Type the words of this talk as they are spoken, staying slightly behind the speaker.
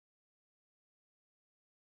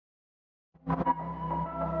You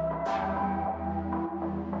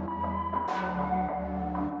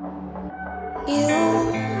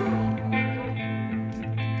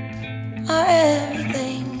are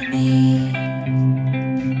everything to me,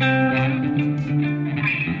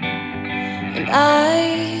 and I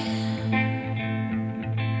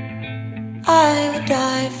would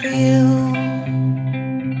die for you.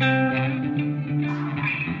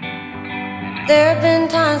 There have been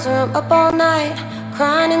times where I'm up all night,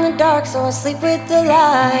 crying in the dark, so I sleep with the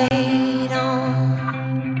light on.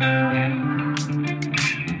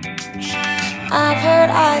 I've heard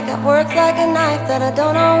I got words like a knife that I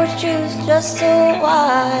don't always choose just so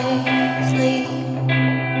wisely.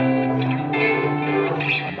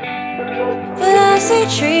 But I see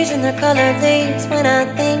trees and their colored leaves when I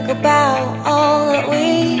think about all that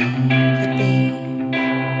we could be.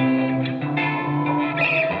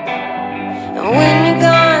 And when you're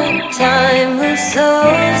gone, time moves so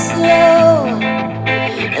slow,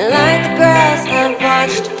 and like the grass I've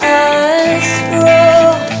watched us grow.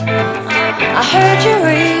 I heard you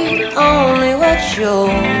read only what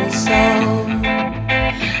you'll sow.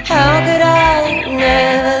 How could I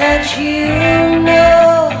never let you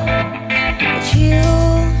know that you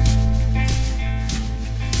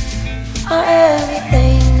are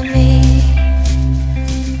everything to me?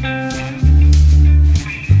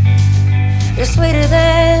 You're sweeter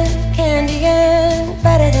than candy and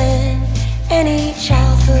better than any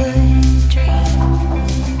childhood dream.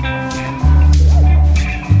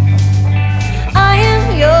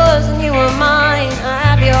 Yours and you are mine. I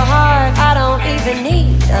have your heart, I don't even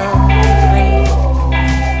need a ring.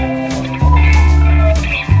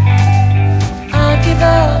 I'd give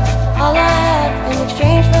up all I have in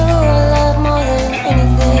exchange for who I love more than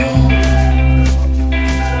anything.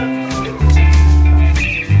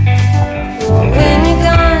 When you're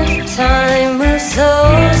gone, time moves so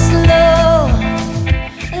slow,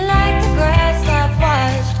 like the grass I've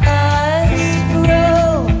watched us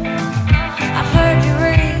grow. I've heard you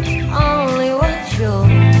only what you'll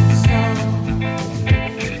sow.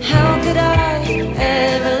 How could I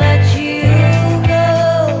ever let you go?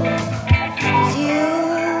 'Cause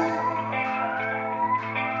you're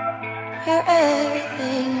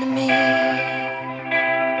everything to me,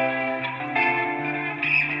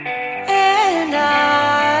 and I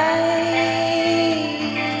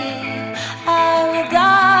will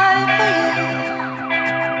die for you.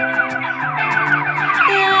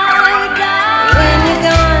 Yeah, I would die when you're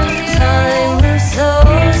gone. Time moves so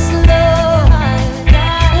slow,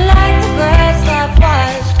 like the grass I've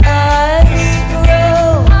watched us grow.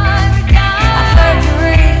 I've heard you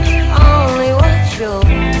read only what you'll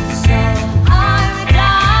sow.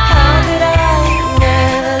 How could I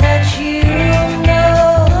never let you know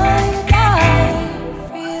I would die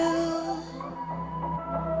for you?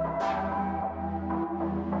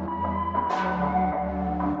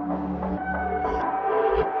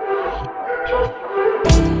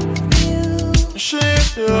 She's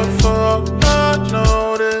beautiful, I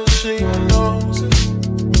know that she knows it.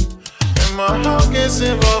 And my heart gets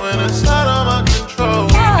involved and it's out of my control.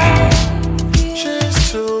 She's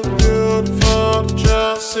too beautiful to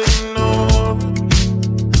just ignore.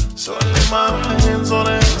 So I lay my hands on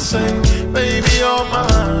her and say, baby, you're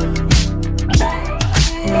mine.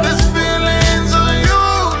 This feeling's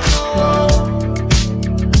unusual.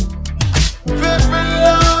 Very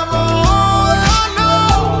love, all I know.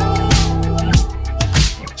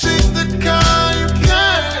 She's the kind you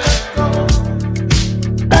can't let go.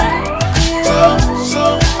 So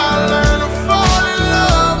I learned to fall in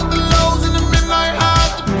love with the lows and the midnight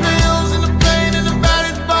highs, the pills and the pain and the bad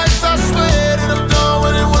advice. I swear that I'm done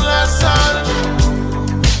with it one last time.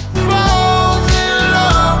 Falls in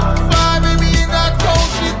love, fly, baby, ain't got cold.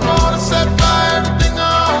 She's born and set by everything I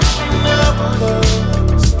hope she never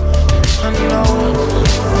loves. I know.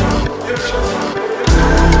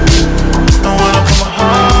 And when I put my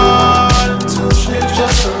heart into she's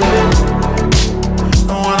just a little.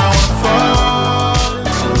 And when I wanna fall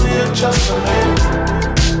into you, just a little.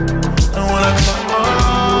 And when I put my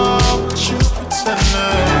heart with you,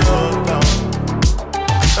 pretending you're down.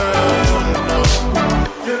 No,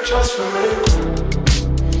 you're just for me.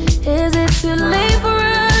 Is it too late for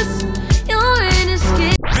us? You're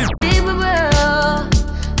inescapable.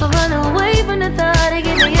 I run away from the thought of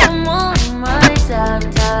giving you more of my time.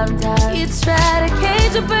 You try to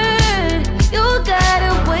cage a bird, you got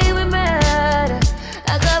away with me.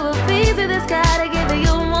 I got a piece of this guy to give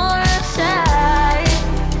you more shine.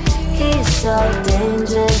 He's so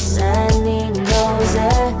dangerous and he knows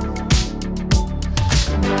it.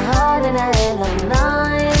 And my heart and head like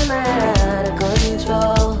nightmare out of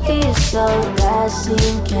control. He's so bad, she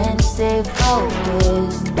can't stay stay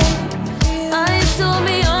focused. Eyes told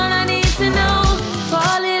me all I need to know.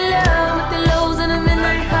 Fall in love with the lows and the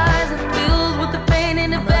midnight highs, the feels with the pain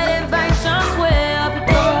and the bad advice. I swear I'll be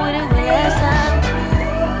going with it the last time.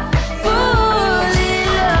 Fall in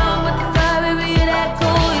love with the fire, baby, you're that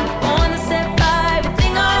cool. You wanna set fire,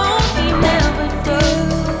 everything I own. He never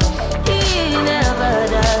does. He never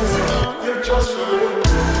does. You're just for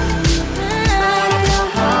me.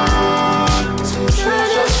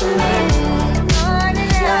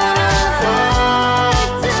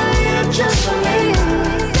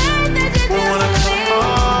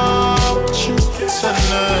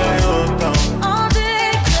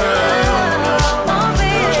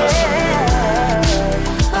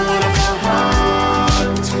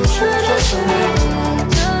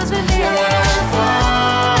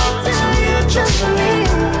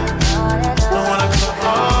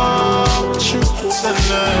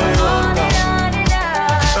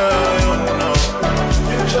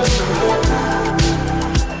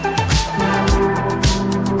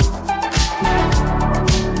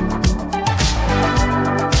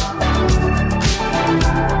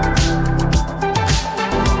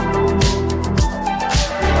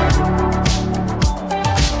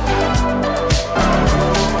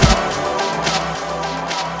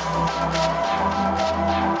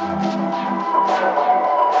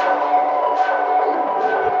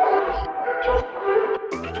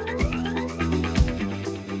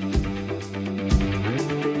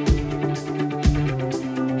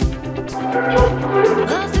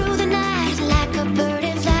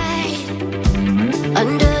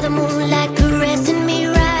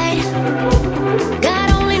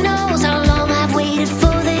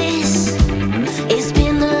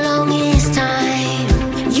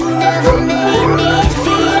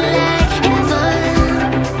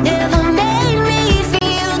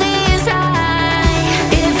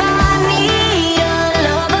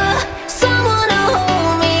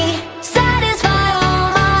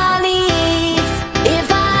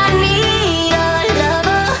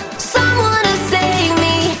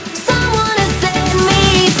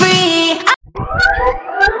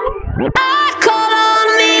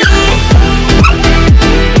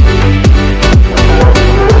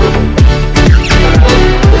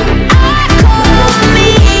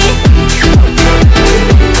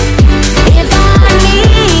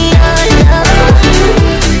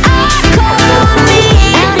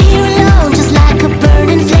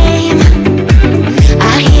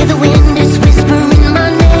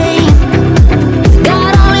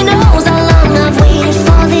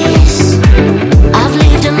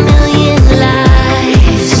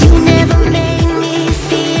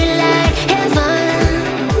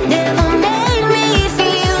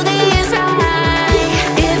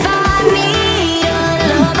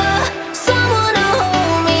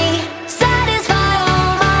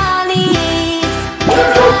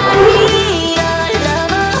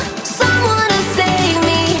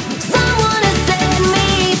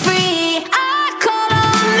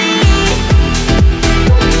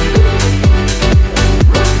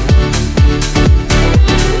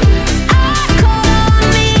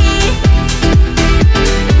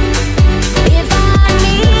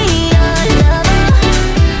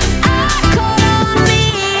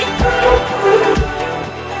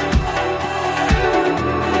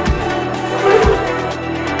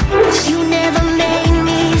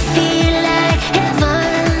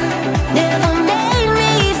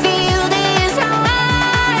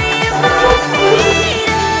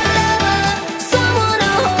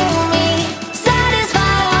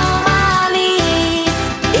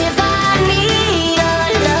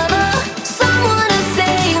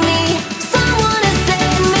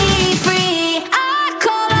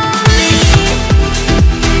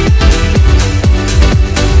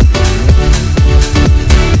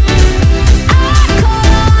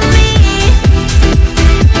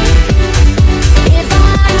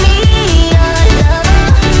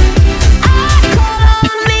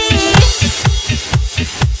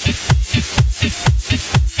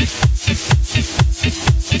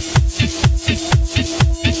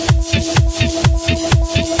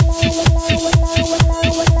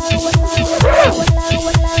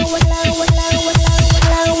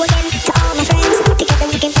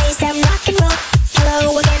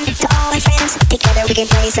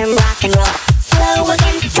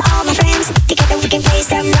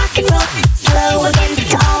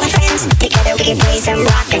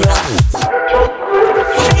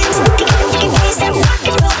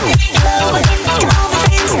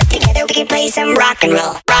 some rock and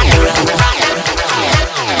roll. Rock and roll.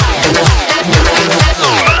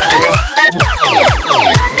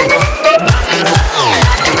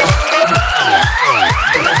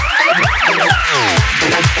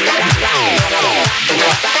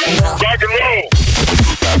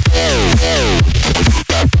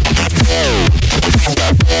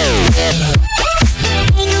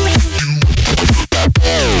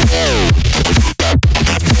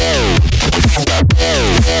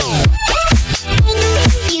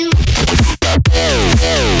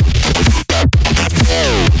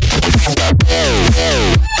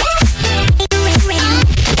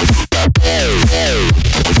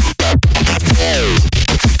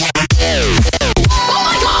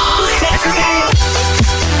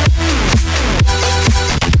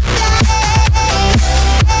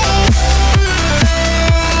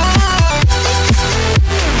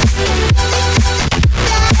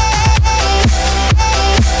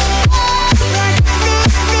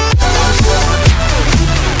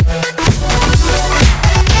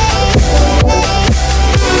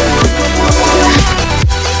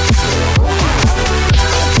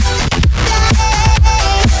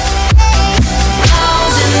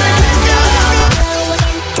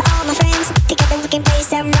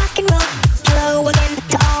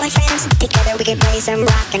 we can play some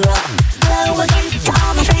rock and roll. Hello again to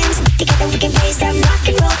all my friends. Together we can play some rock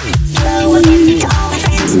and roll. Hello again to all my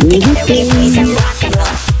friends. Together we can play some rock and roll.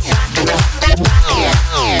 Rock and roll.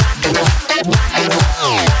 Rock and roll. Rock and roll.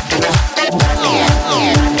 Rock and roll.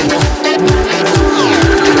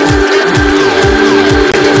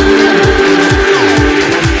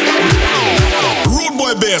 Rude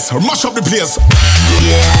boy bass, mash up the place.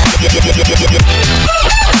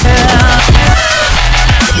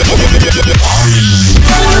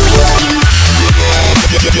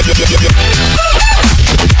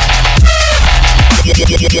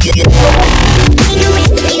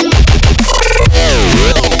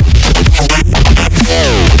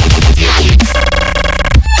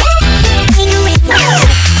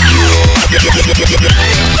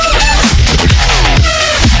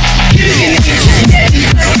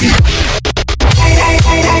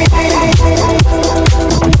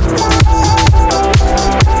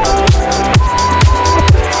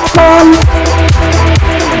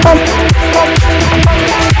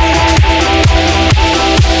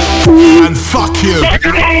 And fuck you.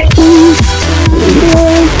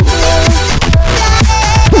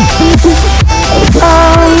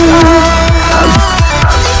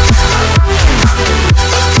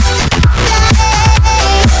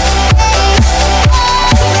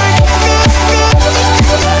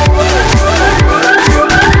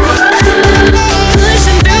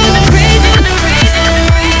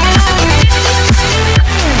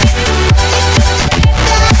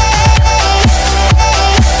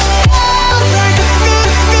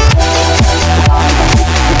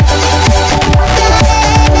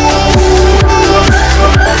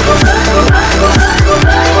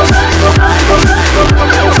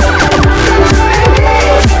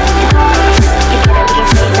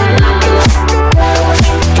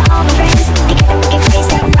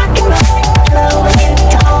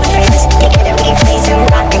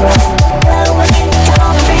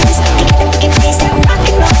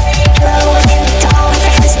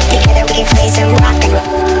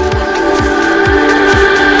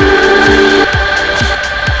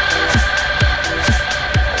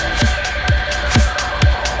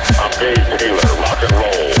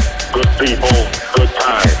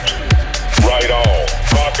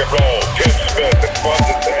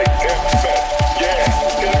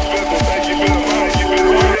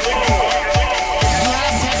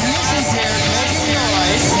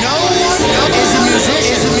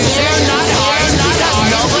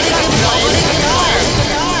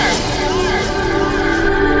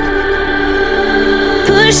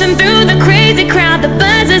 Pushing through the crazy crowd, the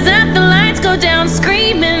buzzes up, the lights go down,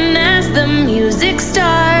 screaming as the music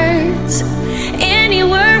starts. Any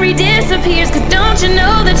worry disappears, cause don't you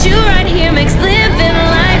know that you right here makes living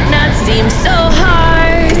life not seem so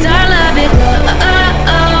hard. Cause I love it, glows,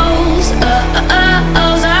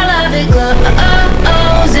 I love it,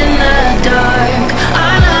 glows in the dark.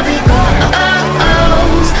 I love it, glows,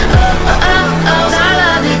 I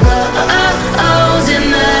love it, glows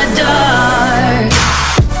in the dark.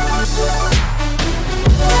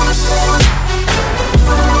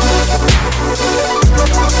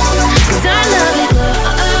 Cause I love it,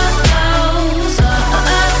 glows,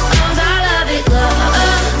 I love it,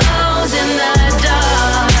 glows in the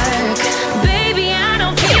dark. Baby, I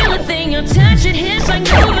don't feel a thing, your touch it hits like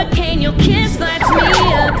Novocaine, your kiss lights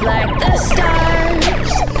me up like the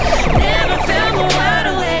stars. Never felt more wide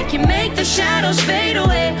awake, you make the shadows fade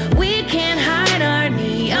away. We can't hide our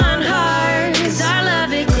neon hearts. Cause I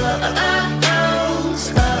love it, glows,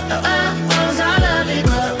 I love it,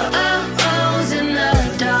 glows in the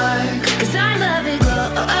dark. Cause I love it,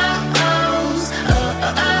 glows,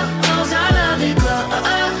 I love it,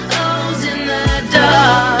 glows in the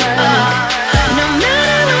dark. No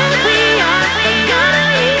matter where we are, we're gonna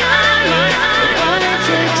be alright.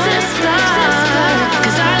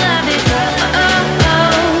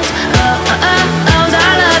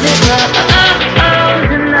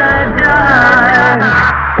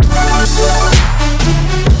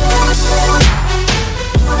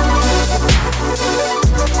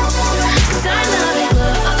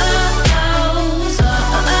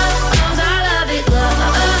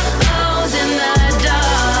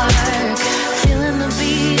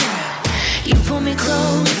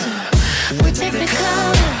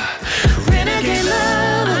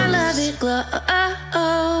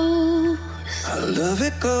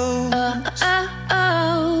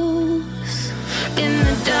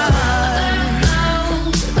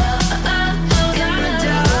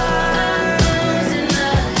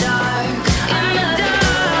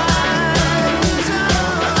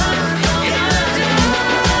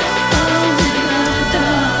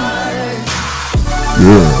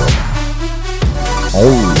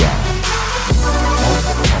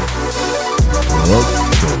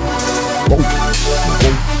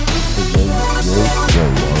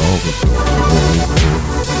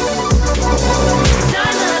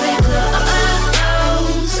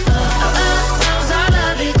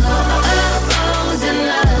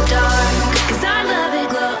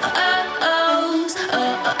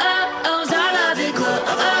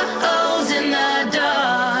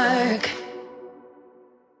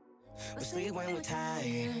 sweet when we're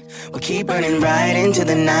tired. We'll keep burning right into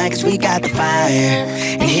the night, cause we got the fire.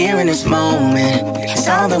 And here in this moment, it's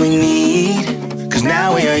all that we need. Cause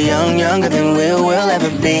now we are young, younger than we'll ever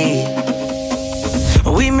be.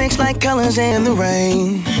 We mix like colors in the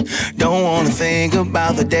rain. Don't wanna think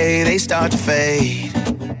about the day they start to fade.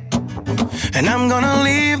 And I'm gonna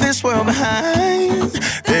leave this world behind.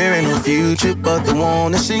 There ain't no future but the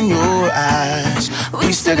one that's in your eyes.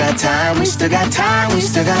 We still got time, we still got time, we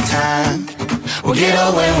still got time. We'll get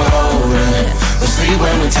old when we're older, we'll sleep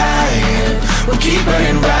when we're tired. We'll keep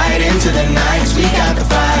burning right into the night, cause we got the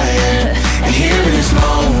fire. And here in this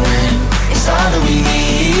moment, it's all that we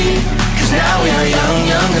need. Cause now we are young,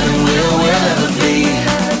 younger than we'll ever be.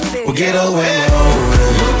 We'll get old when we're older.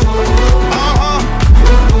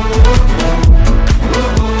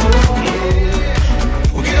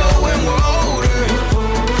 We'll get old when we're older.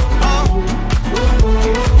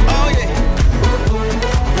 Oh yeah.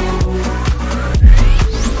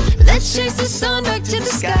 Let's chase the sun back to the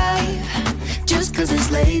sky. Just cause it's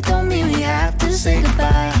late don't mean we have to say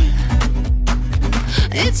goodbye.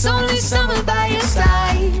 It's only summer by your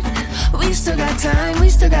side. We still got time, we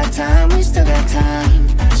still got time, we still got time.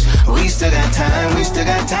 We still got time, we still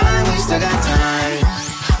got time, we still got time.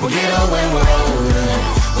 We'll get old when we're older,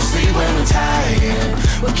 we'll sleep when we're tired.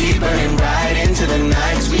 We'll keep burning right into the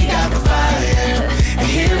night, cause we got the fire. And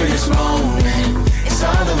here in this moment, it's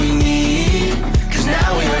all that we need. Cause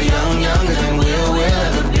now we are young, younger than we'll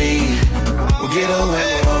ever be. We'll get old when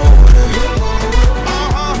we're older.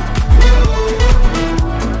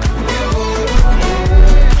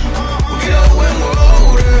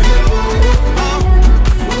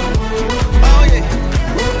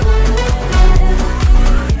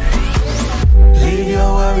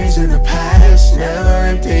 In the past, never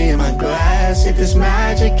empty in my glass. If it's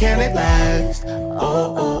magic, can it last?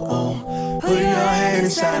 Oh, oh, oh. Put your hand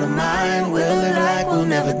inside of mine. We'll live like we'll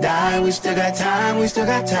never die. We still got time, we still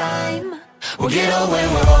got time. We'll get old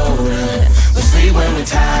when we're older, we'll sleep when we're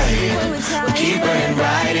tired. We'll keep burning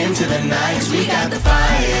right into the night, cause we got the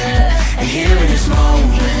fire. And here in this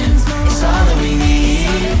moment, it's all that we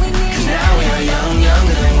need. Cause now we are young,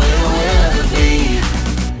 younger than we'll ever be.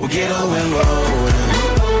 We'll get old when we're older.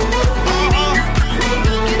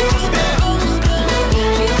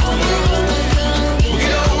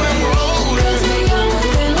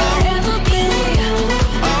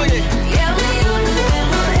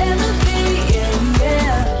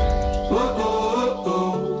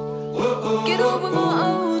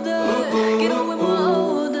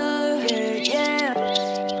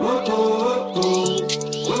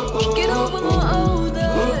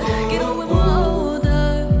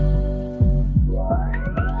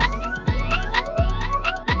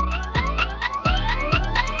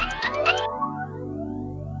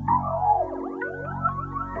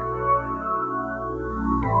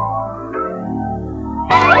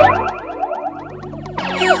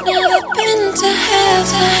 You've never been to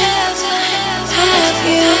heaven, have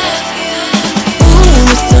you?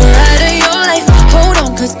 Ooh, it's the ride of your life. Hold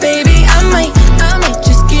on, cause baby, I might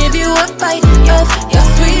just give you a bite of your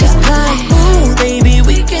sweetest pie. Ooh, baby,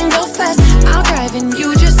 we can go fast. I'll drive and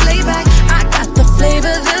you just lay back. I got the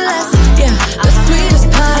flavor, the last, yeah, the sweetest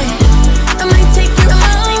pie. I might take you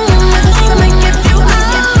home with us, I might give you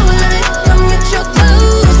all of it. Come get your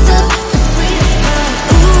clothes up, the sweetest pie.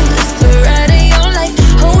 Ooh, it's the ride of your life.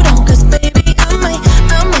 Hold on, cause baby, I might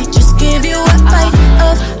just give you a bite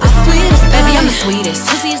of the sweetest pie. Baby, I'm the sweetest,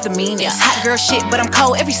 pussy is the meanest. Hot girl shit, but I'm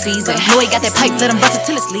cold every season. Know he got that pipe, let him bust it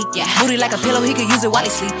till it's leaking. Booty like a pillow, he could use it while he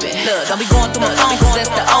sleeping. Look, don't be going through my phone, cause that's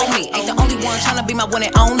the old me. Ain't the only one tryna be my one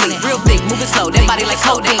and only. Real thick, moving slow, that body like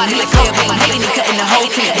codeine. He like codeine, hating, he cutting the whole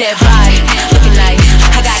team. That body, looking nice.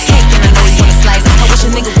 I got cake and I know he wanna slice. I wish a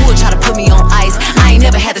nigga would try to put me on ice. I ain't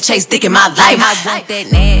never had to chase dick in my life. I want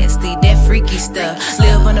that nasty, that freaky stuff.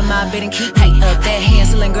 Live under my bed and keep me up. That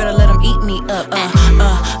hand-selling girl to let him eat me up.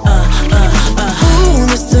 Ooh,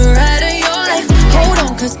 it's the ride of your life. Hold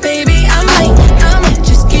on, cause baby, I might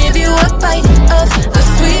just give you a bite of the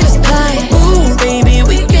sweetest pie. Ooh, baby,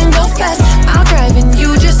 we can go fast. I'll drive and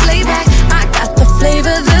you just lay back. I got the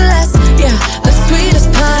flavor, the last, yeah, the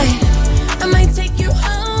sweetest pie. I might take you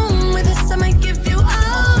home with us, I might give you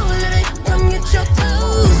all of it. Come get your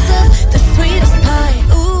clothes up, the sweetest pie.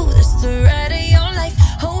 Ooh, it's the ride of your life.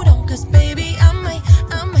 Hold on, cause baby, I might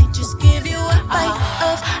just give you a bite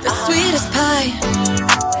of the sweetest pie.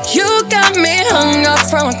 You got me hung up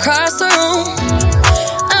from across the room.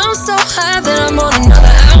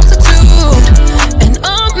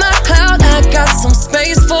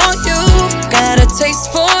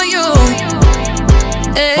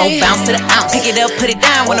 Won't bounce to the ounce. Pick it up, put it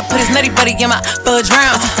down. Wanna put his nutty buddy in my fudge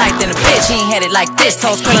round. He tight than a bitch, he ain't had it like this.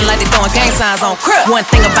 Toes curling like they throwing gang signs on crib. One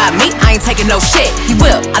thing about me, I ain't taking no shit. He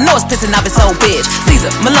will, I know it's pissing off his old bitch. Caesar,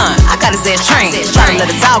 Milan, I got his ass trained. Trying to let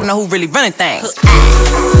a dog know who really running things.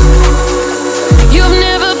 You've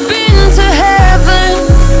never been to heaven,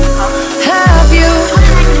 have you?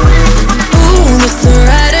 Ooh, this the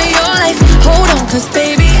ride of your life. Hold on, cause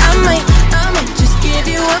baby, I might just give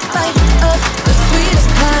you a bite of the sweetest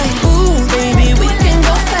pie. Ooh, baby, we can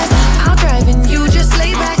go fast. I'll drive and you just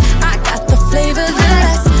lay back. I got the flavor that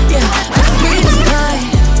lasts, yeah, the sweetest pie.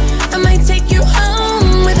 I might take you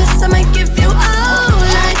home with us, I might give you all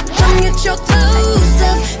night. Come get your clothes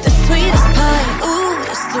off, the sweetest pie. Ooh,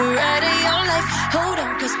 it's the ride of your life. Hold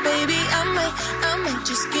on, cause baby, I might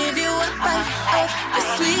just give you a bite of the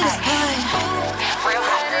sweetest pie. Real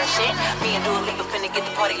hot girl shit. Me and Dua Lipa finna get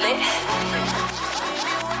the party lit.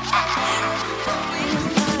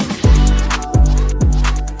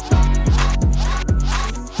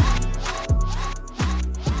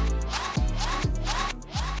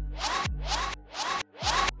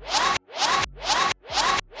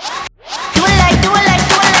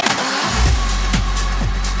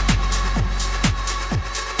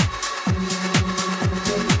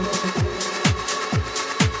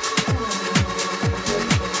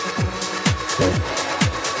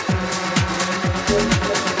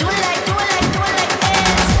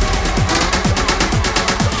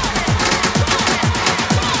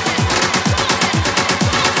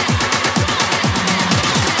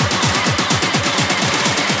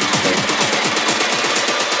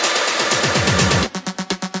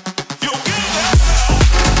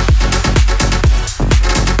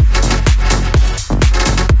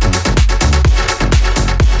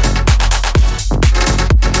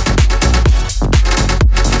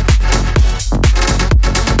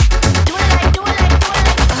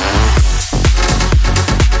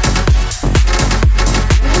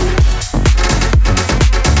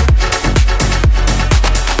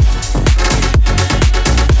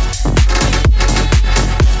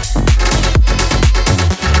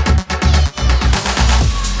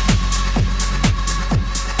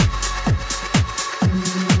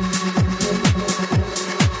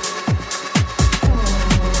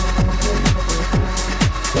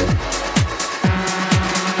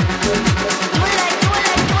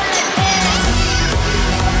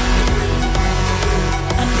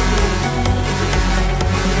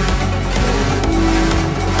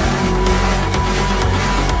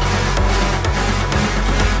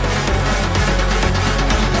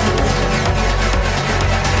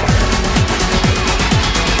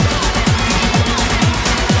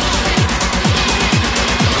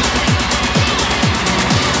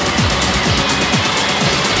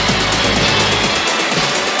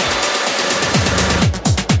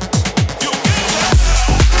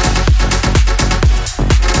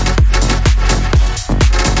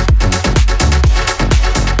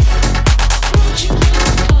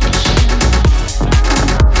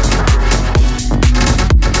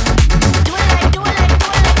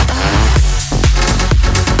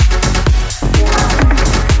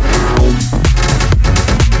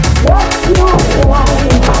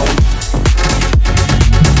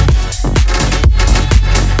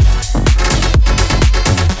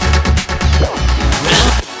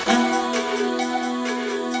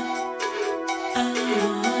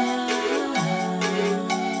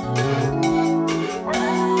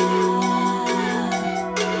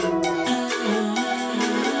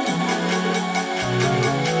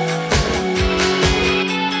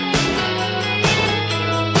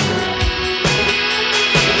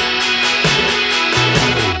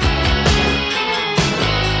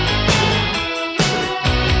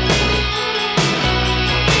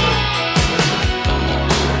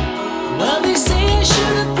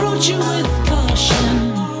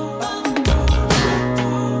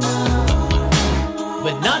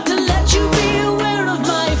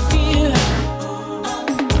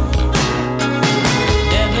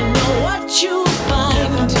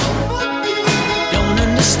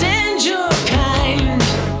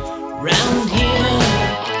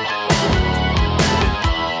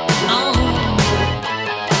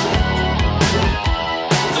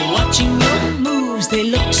 They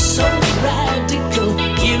look so radical.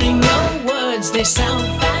 Hearing your words, they sound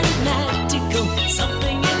fanatical.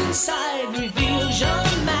 Something inside reveals you're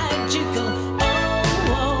magical.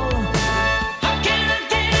 Oh, oh. How can I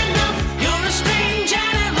get enough? You're a strange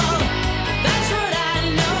animal. That's what I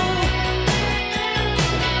know.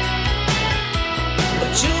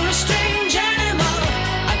 But you're a strange animal.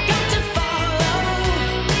 I got to follow.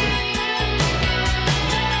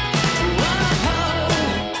 Whoa.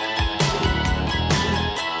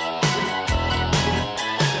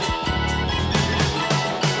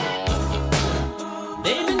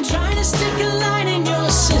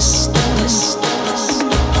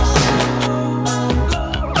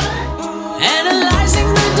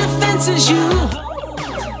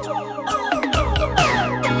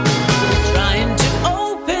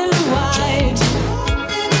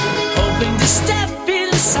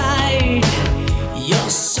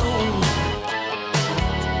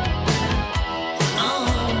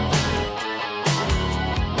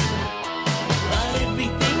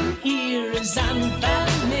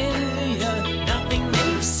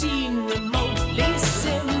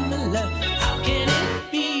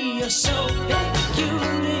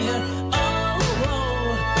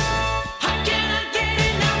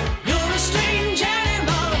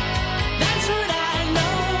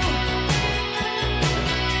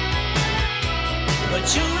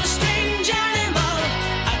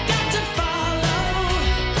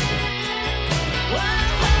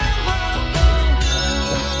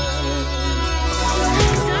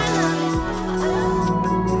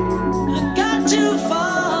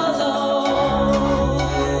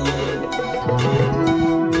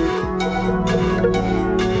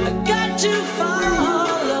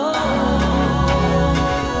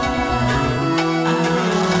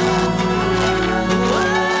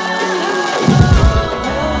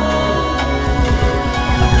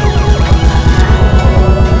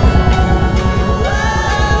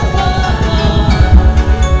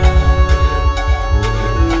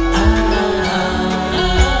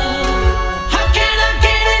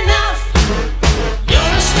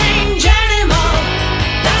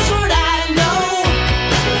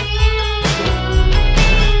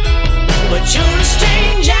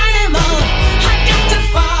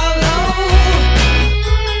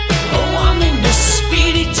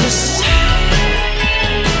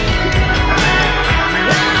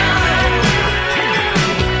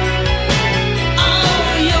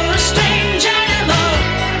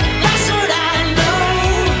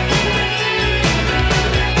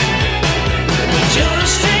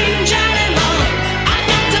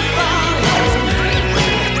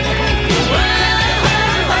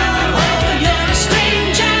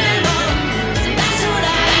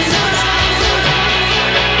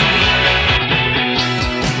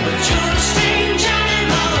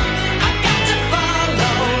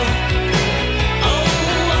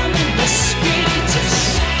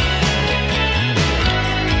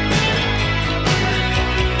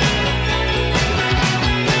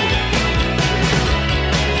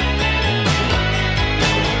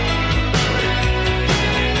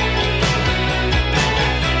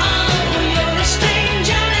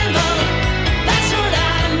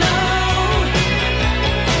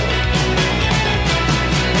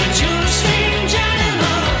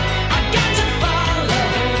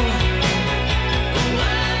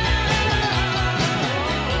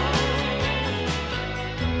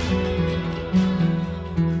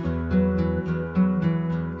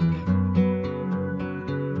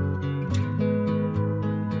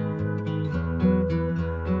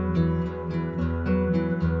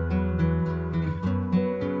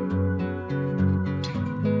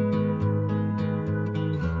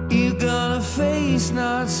 innocence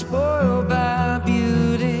not spoiled by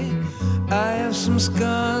beauty. I have some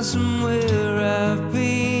scars from where I've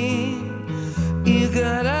been. You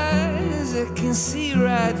got eyes that can see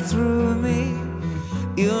right through me.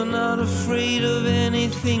 You're not afraid of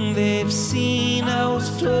anything they've seen. I was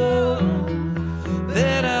told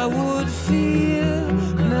that I would feel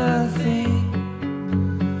nothing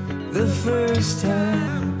the first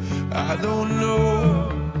time. I don't know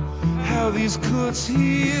how these cuts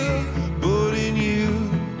heal, but in you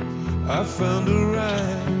I found a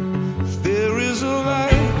rhyme. If there is a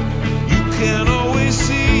light you can always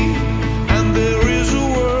see, and there is a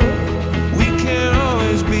world we can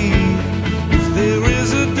always be. If there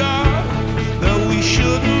is a dark that we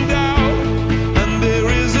shouldn't doubt, and there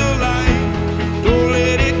is a light, don't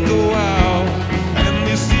let it go out. And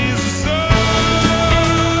this is a song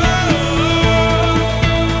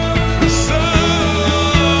for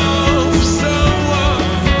someone.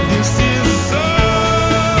 This is a song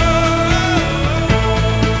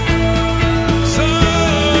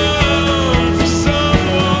for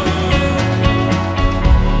someone.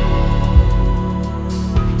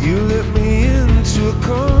 You let me into a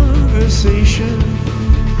conversation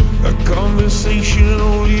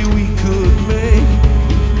only we could make.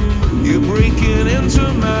 You're breaking into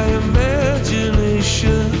my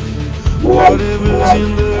imagination. Whatever's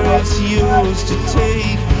in there, it's yours to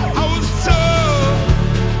take. I was told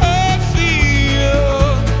I feel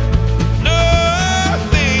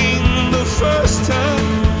nothing the first time.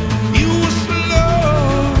 You were slow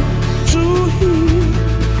to hear,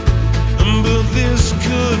 but this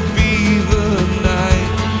could be the night.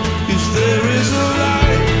 If there is a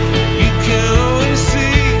light you can always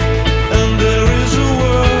see, and there is a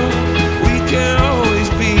world we can always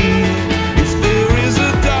be. If there is a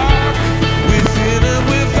dark within and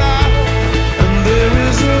without, and there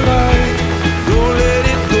is a light, don't let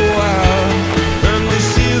it go out. And this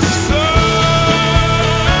is a song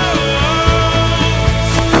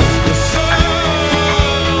for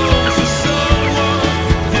someone.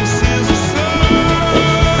 This is a song.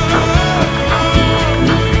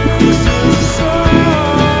 This is a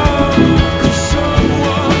song for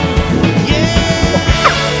someone. Yeah.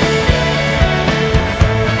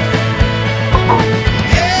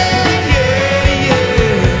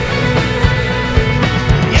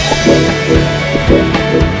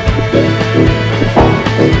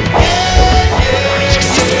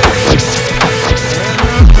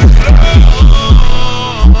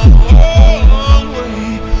 Long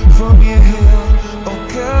way from your hill of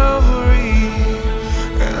Calvary,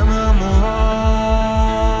 and I'm a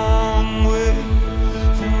long way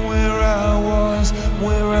from where I was,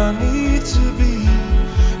 where I need to be.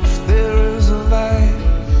 If there is a light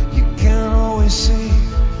you can always see,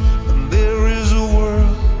 and there is a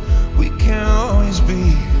world we can always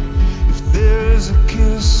be. If there is a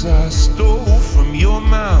kiss I stole from your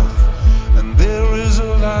mouth, and there is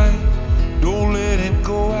a light, don't let it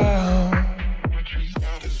go out.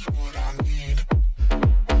 That is what I need.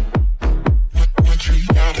 What you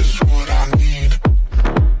got is what I need.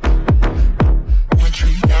 What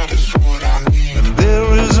you got is what I need. And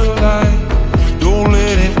there is a light, don't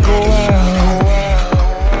let it go out.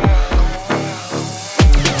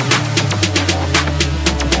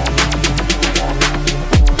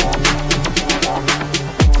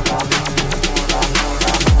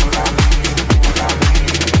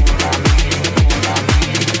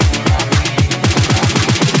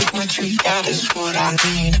 What you got is what I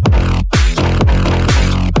need.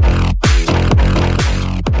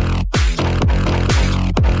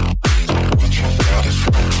 What you got is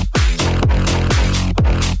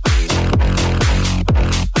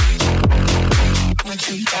what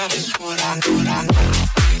you got is what I need.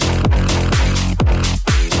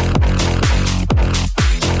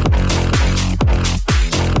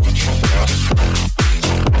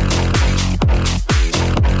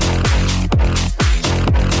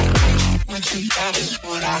 What you got is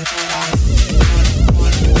what I need.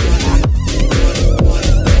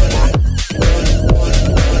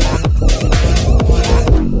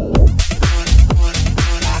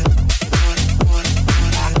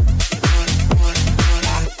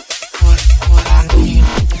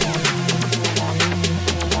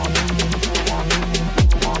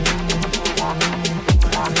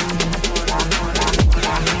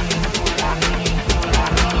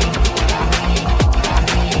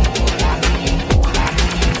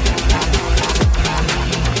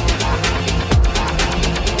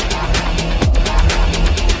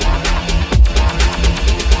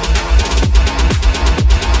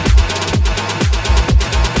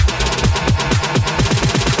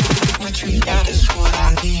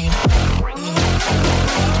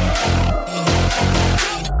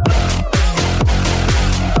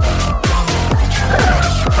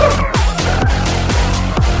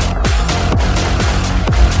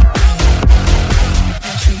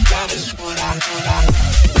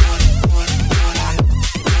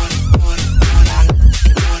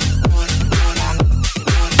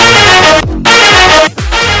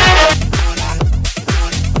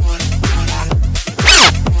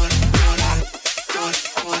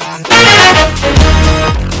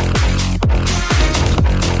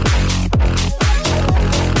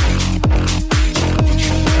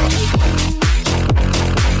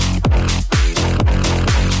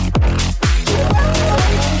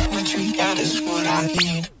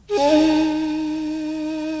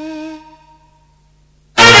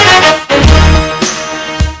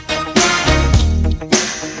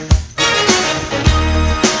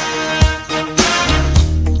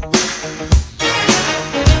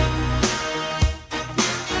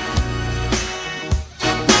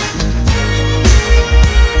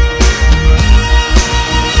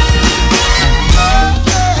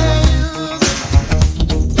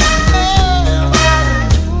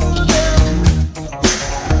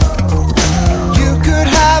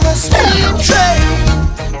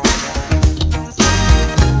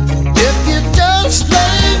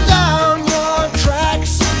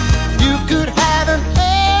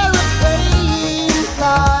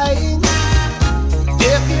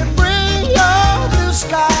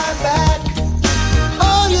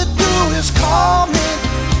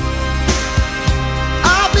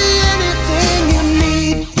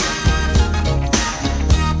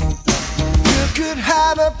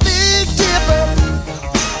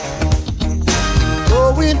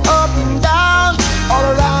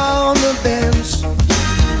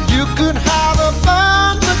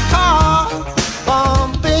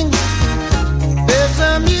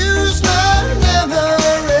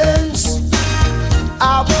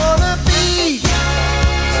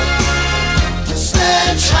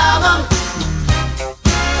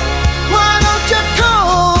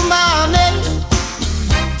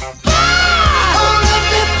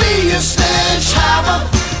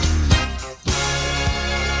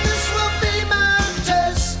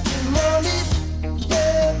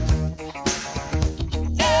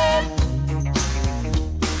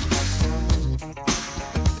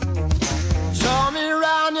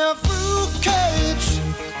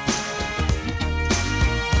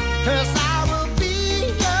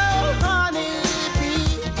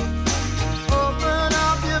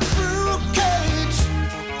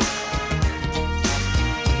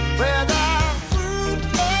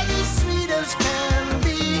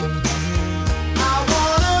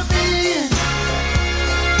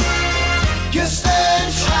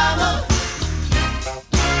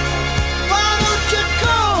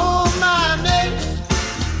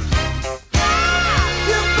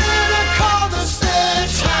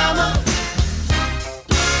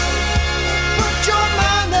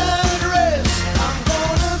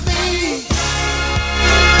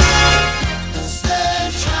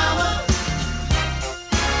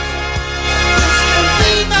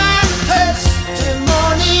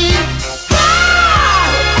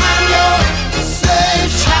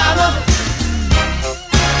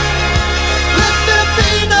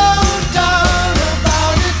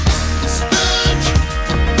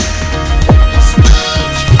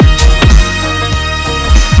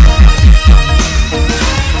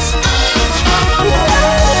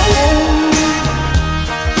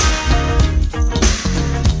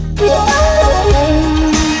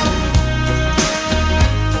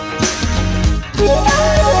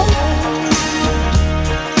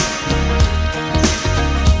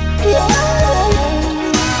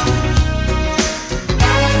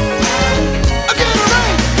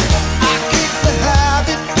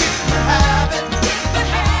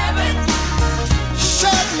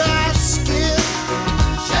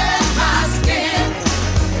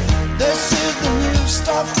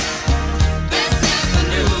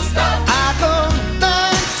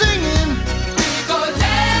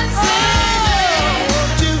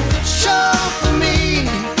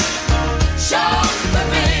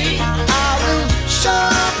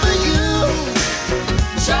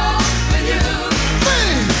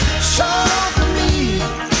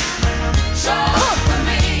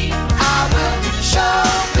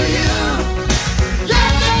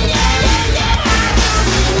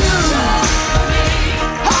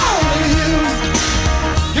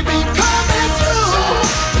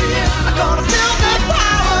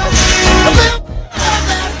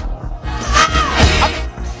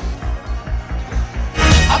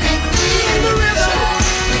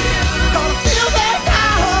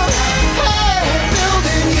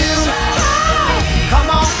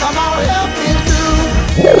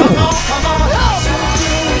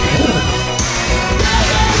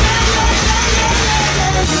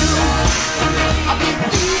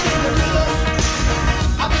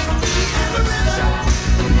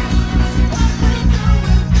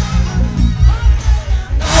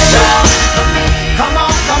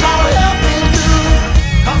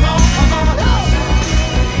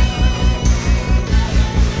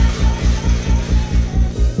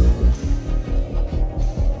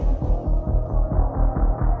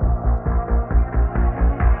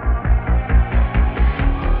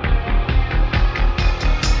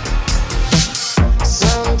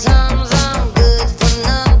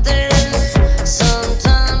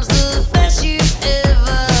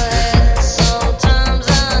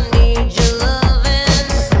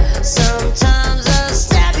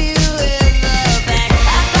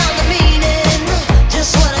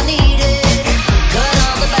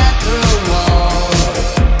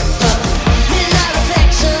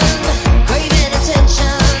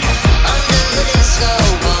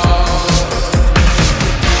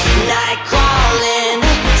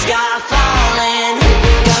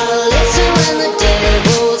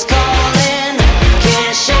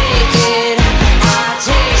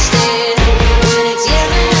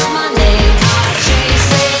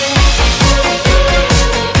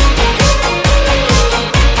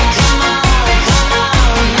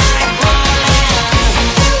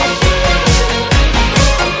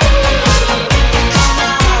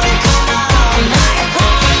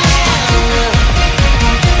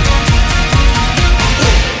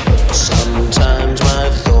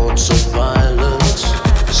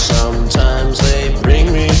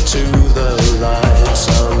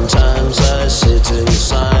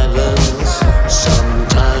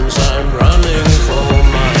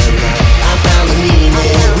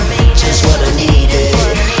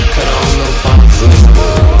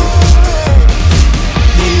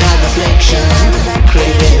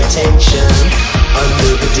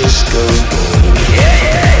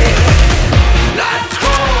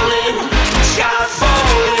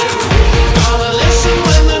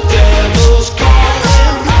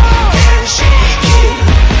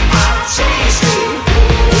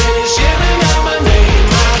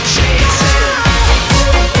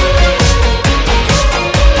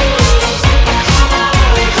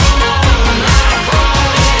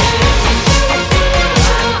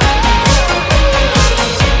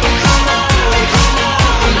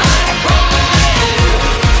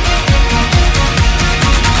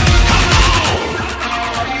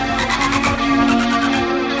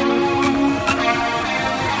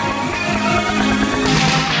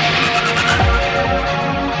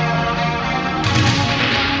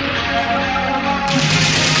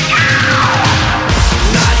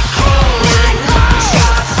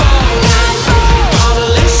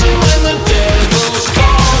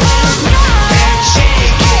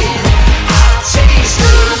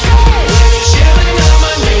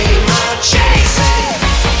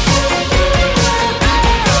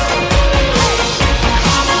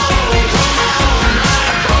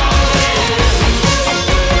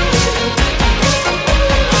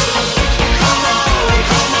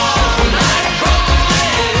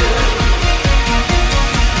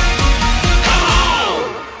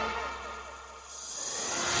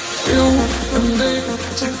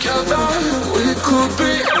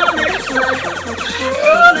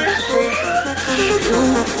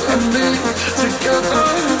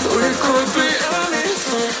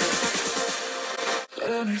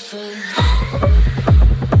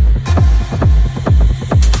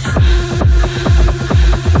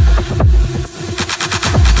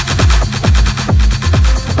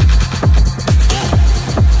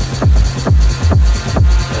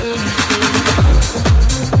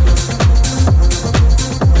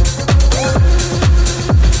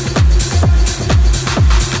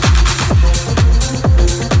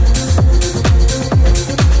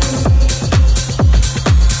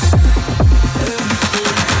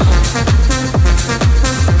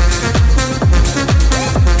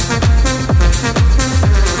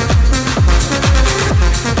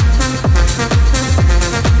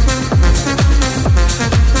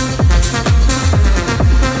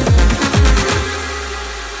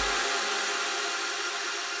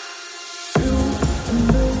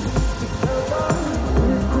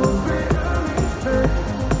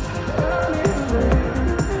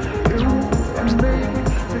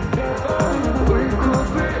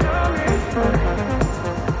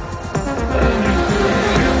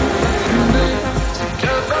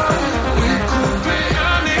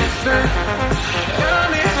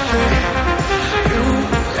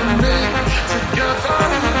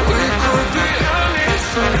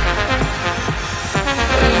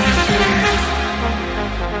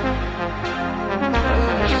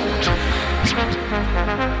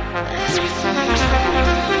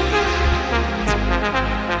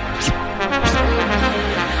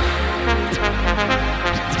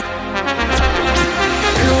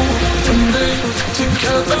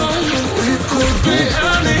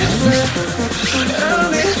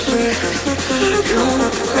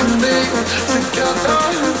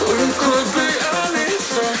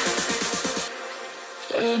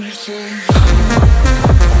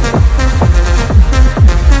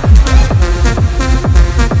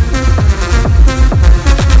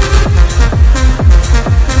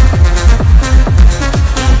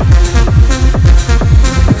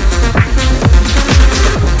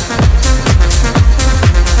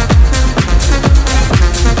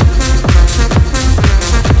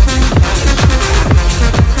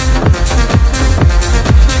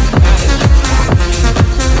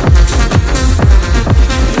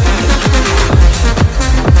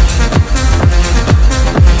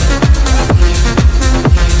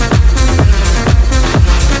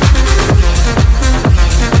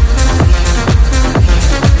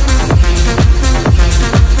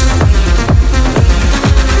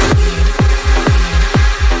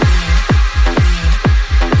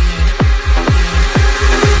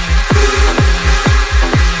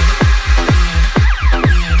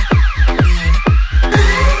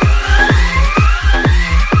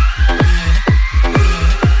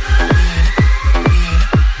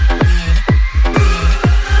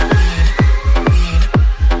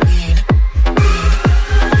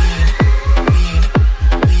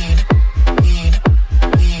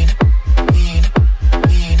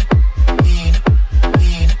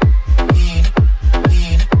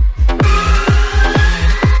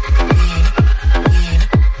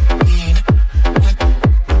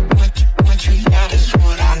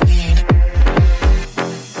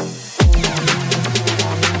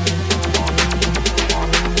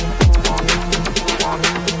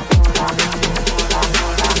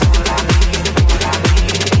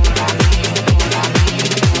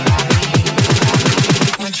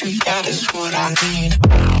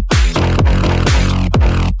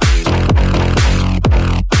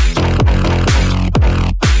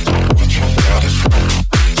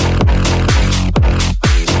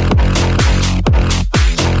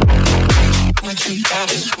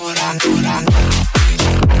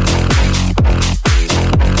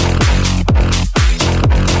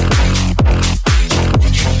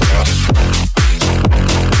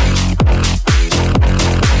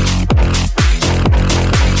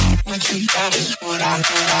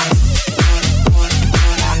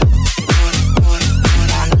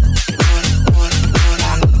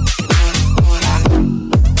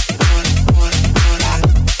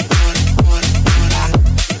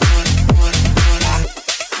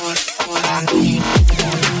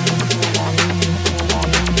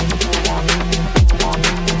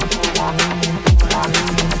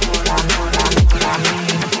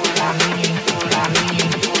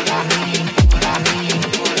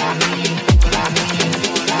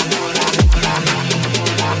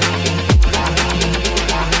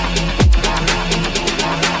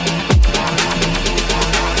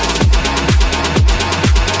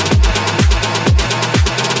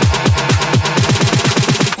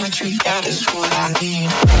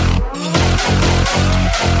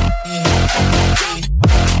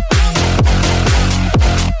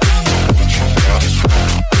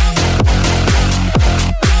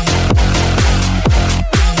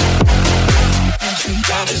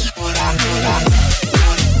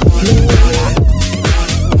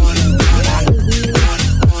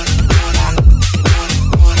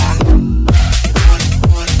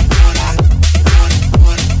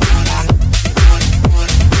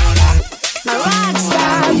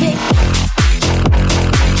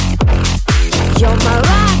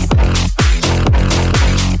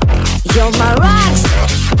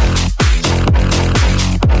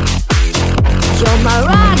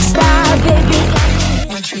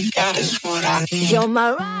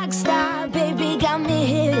 my rock star, baby, got me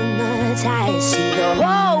hypnotized. See the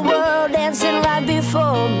whole world dancing right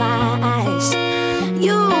before my eyes.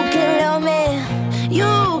 You can love me,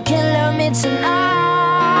 you can love me tonight.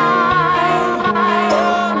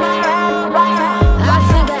 Oh, I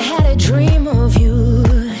think I had a dream of you.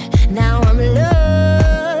 Now I'm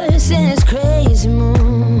lost in this crazy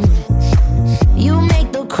mood. You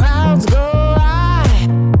make the crowds go wild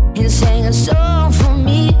and sing a song for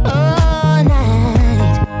me all night.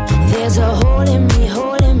 There's a hole in me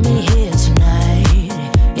here tonight.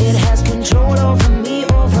 It has control over me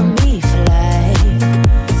for life.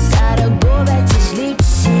 Gotta go back to sleep to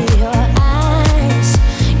see your eyes.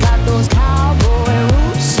 Got those cowboy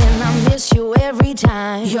roots and I miss you every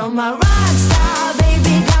time. You're my rock star,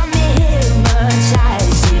 baby, got me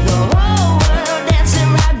hypnotized. See the whole world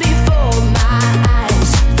dancing right before my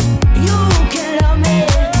eyes. You can love me,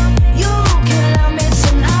 you can love me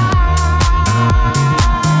tonight.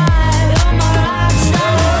 You're my rock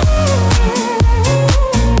star.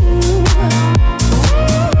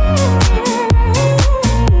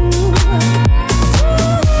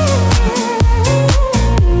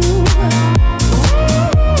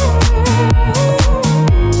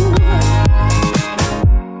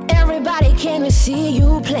 Everybody came to see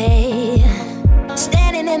you play.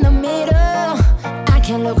 Standing in the middle, I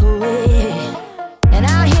can't look away. And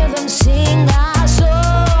I hear them sing our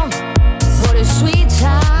song. What a sweet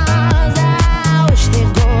times, I wish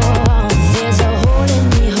they'd go on. There's a hole in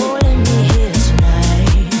me here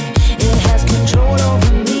tonight. It has control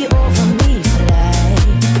over me for life.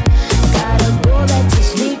 Gotta go back to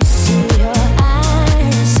sleep to see your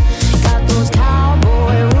eyes. Got those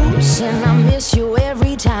cowboy roots and I miss you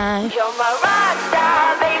every time. You're my rock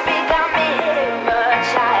star, baby, got me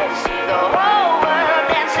hypnotized. See the whole world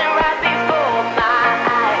dancing right before my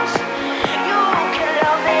eyes. You can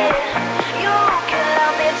love me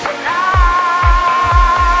tonight.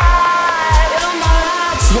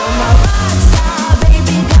 You're my rock star,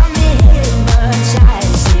 baby, got me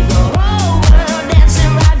hypnotized. See the whole world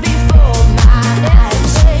dancing right before my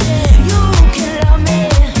eyes. You can love me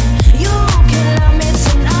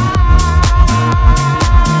tonight.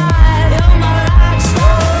 You're my rock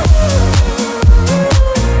star.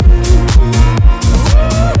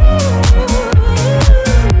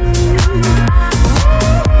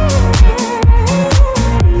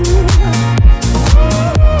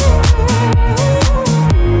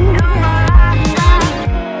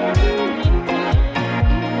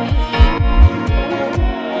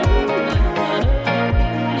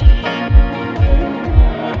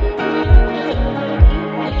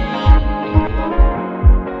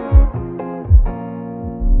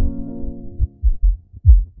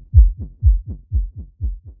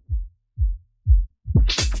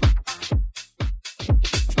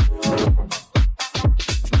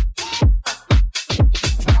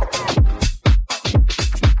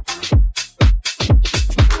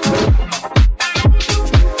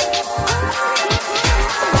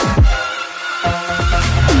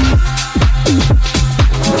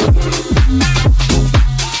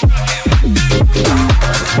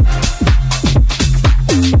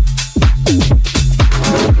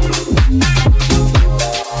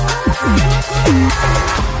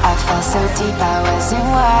 I fell so deep I wasn't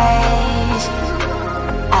wise.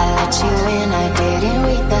 I let you in, I didn't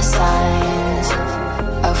read the signs.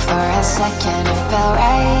 Oh, for a second it felt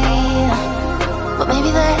right, but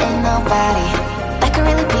maybe there ain't nobody that could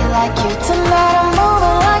really be like you. Tonight I'm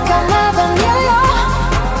moving like I never knew you.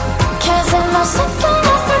 'Cause in a second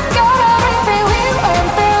I forgot everything we went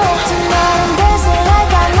through. Tonight I'm dancing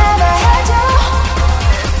like I never had you.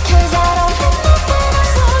 'Cause I don't need nothing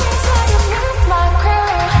as long as I can move my crew.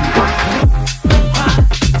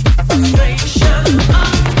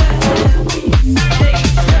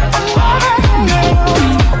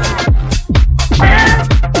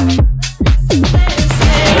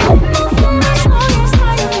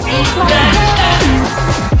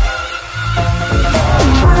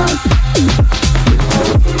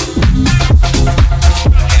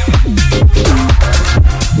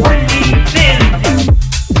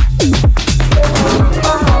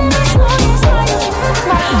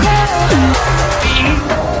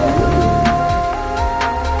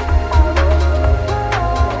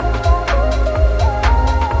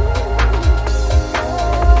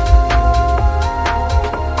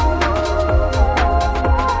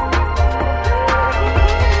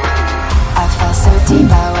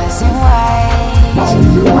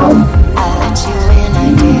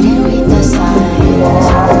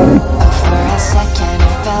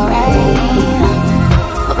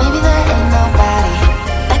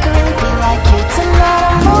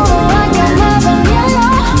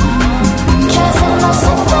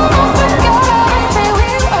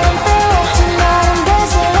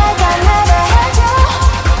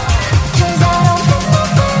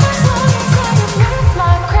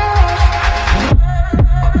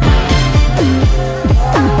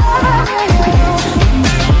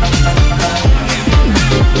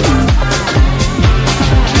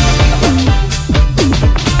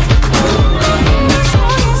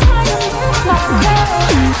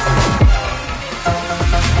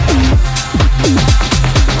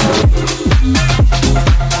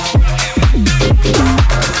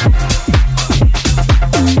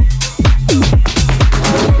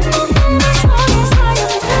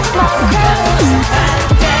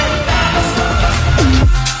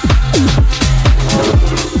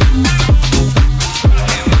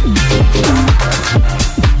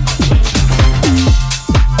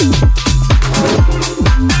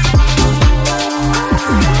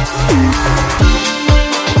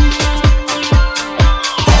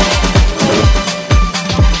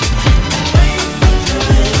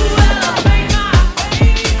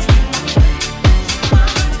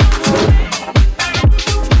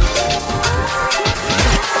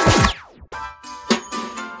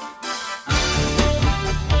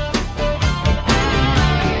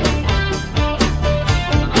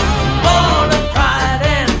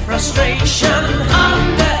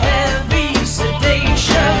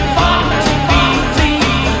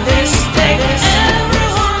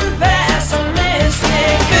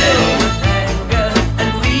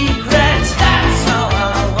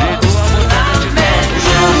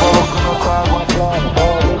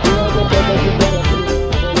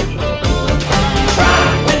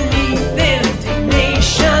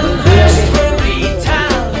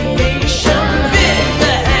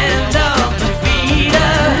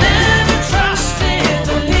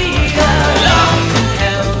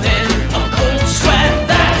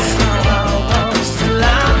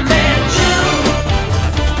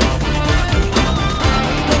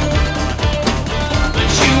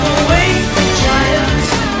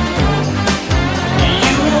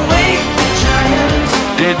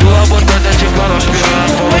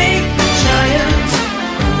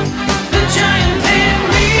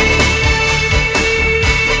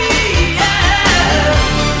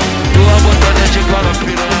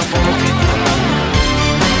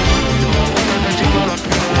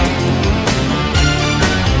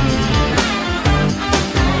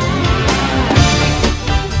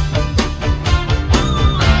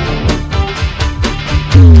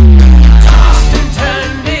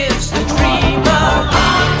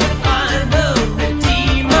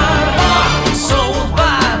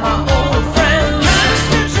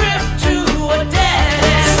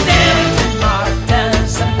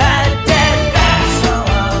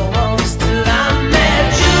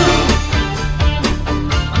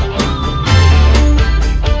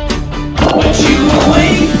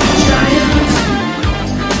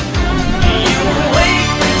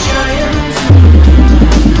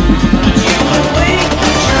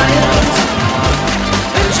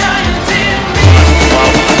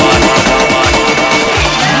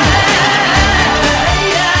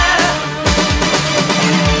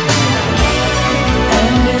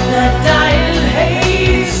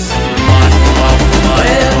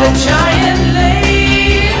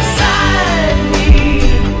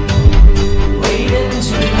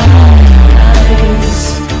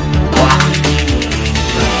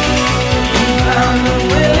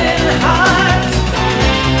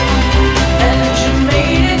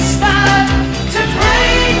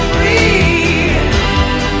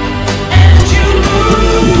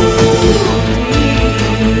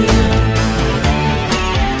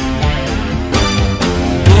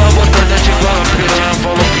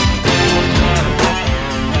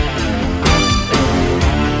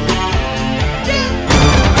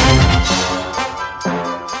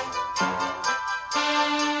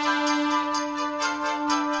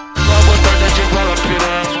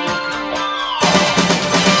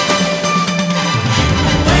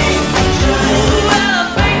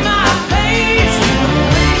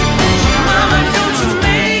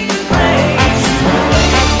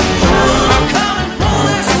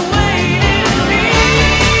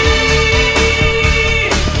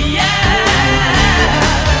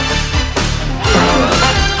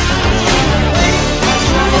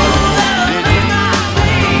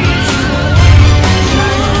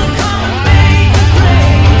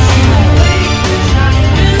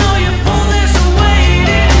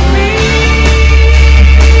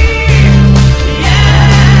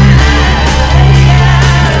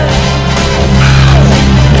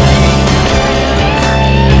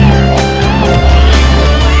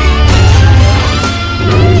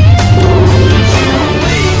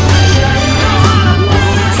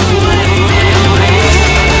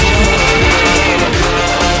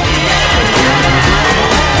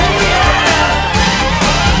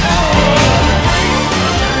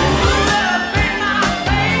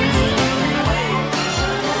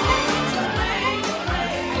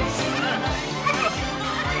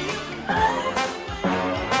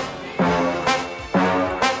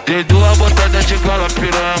 Dei duas botadas de gola,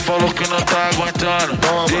 piranha falou que não tá aguentando.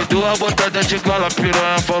 Dei duas botadas de gola,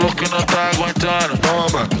 piranha falou que não tá aguentando.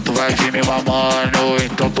 Tu vai vir me mamando,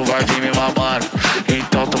 então tu vai vir me mamando.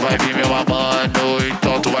 Então tu vai vir me mamando,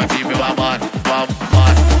 então tu vai vir me mamando.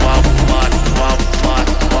 Mamando, mamando, mamando,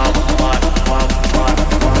 mamando, mamando.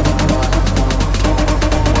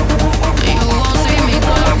 You won't see me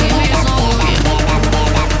cry, give me some.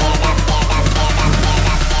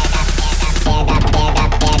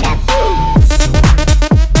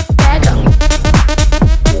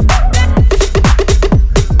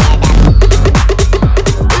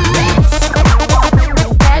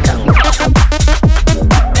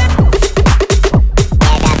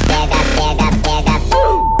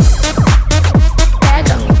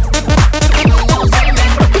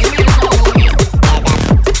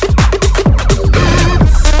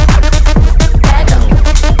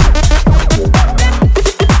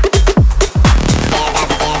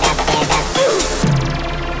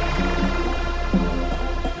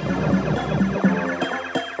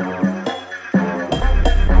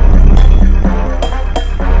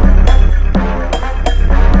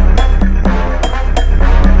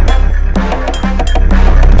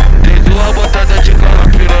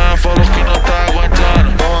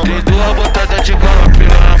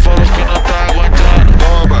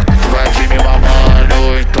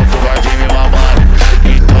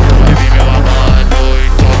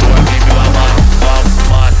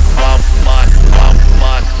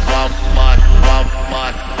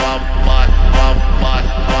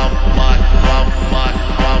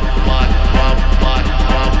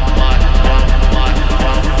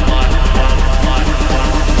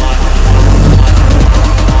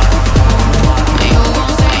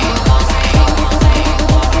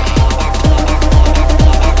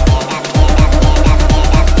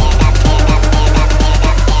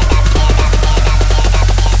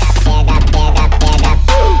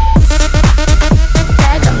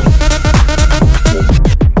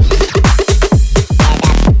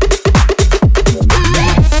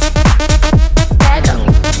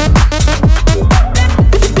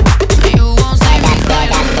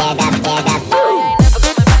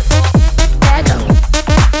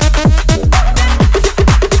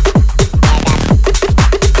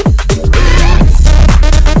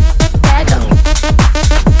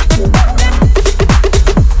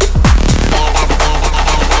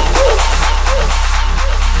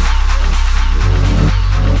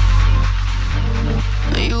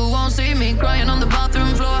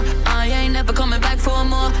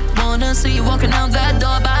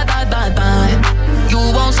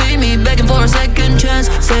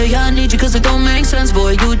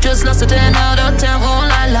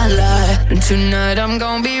 Tonight I'm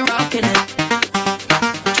gonna be rocking it,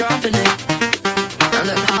 dropping it. I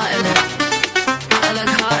look hot in it, I look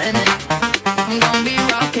hot in it. I'm gonna be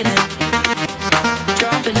rocking it,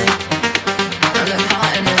 dropping it. I look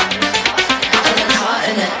hot in it, I look hot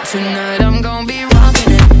in it. Tonight I'm gonna be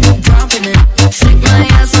rocking it, dropping it. Shake my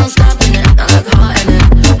ass, I'm stopping it. I look hot in it,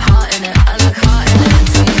 hot in it. I look hot in it.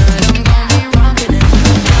 Tonight I'm gonna be rocking it,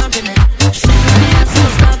 dropping it. Shake my ass,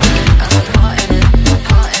 I'm stopping it. I look hot in it,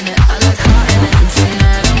 hot in it. I look hot in it.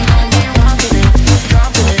 Tonight I'm gonna be rocking it,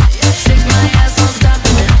 dropping it. Shake my ass, I'm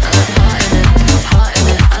stopping it. I look hot in it, hot in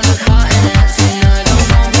it. I look hot in it. Tonight I'm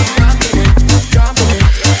gonna be rocking it, dropping it.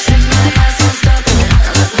 Shake my ass, I'm stopping it.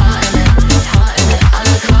 I look hot in it, hot in it. I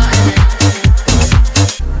look hot in it.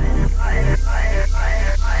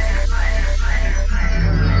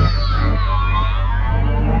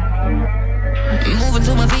 Moving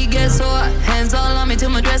till my feet get sore, hands all on me till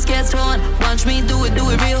my dress gets torn. Watch me do it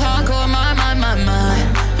real hardcore. My.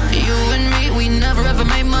 You and me, we never ever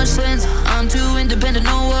made much sense. I'm too independent,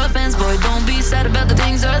 no offense. Boy, don't be sad about the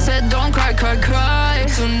things I said. Don't cry.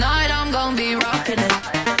 Tonight I'm gonna be rocking it,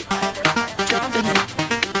 dropping it.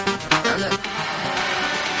 I look hot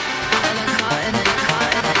in it, hot in it.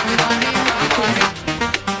 I'm gonna be rocking it,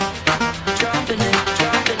 dropping it.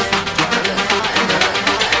 I look hot in it,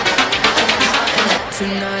 I look hot in it.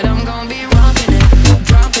 Tonight I'm gonna be rocking it,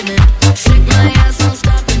 dropping it. Shake my ass, I'm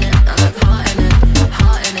stopping it. I look hot in it,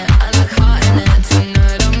 hot in it. I look hot in it.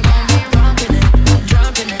 Tonight I'm gonna be rocking it,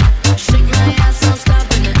 dropping it. Shake my ass, I'm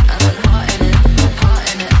stopping it. I look hot in it, hot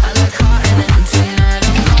in it. I look hot in it. Tonight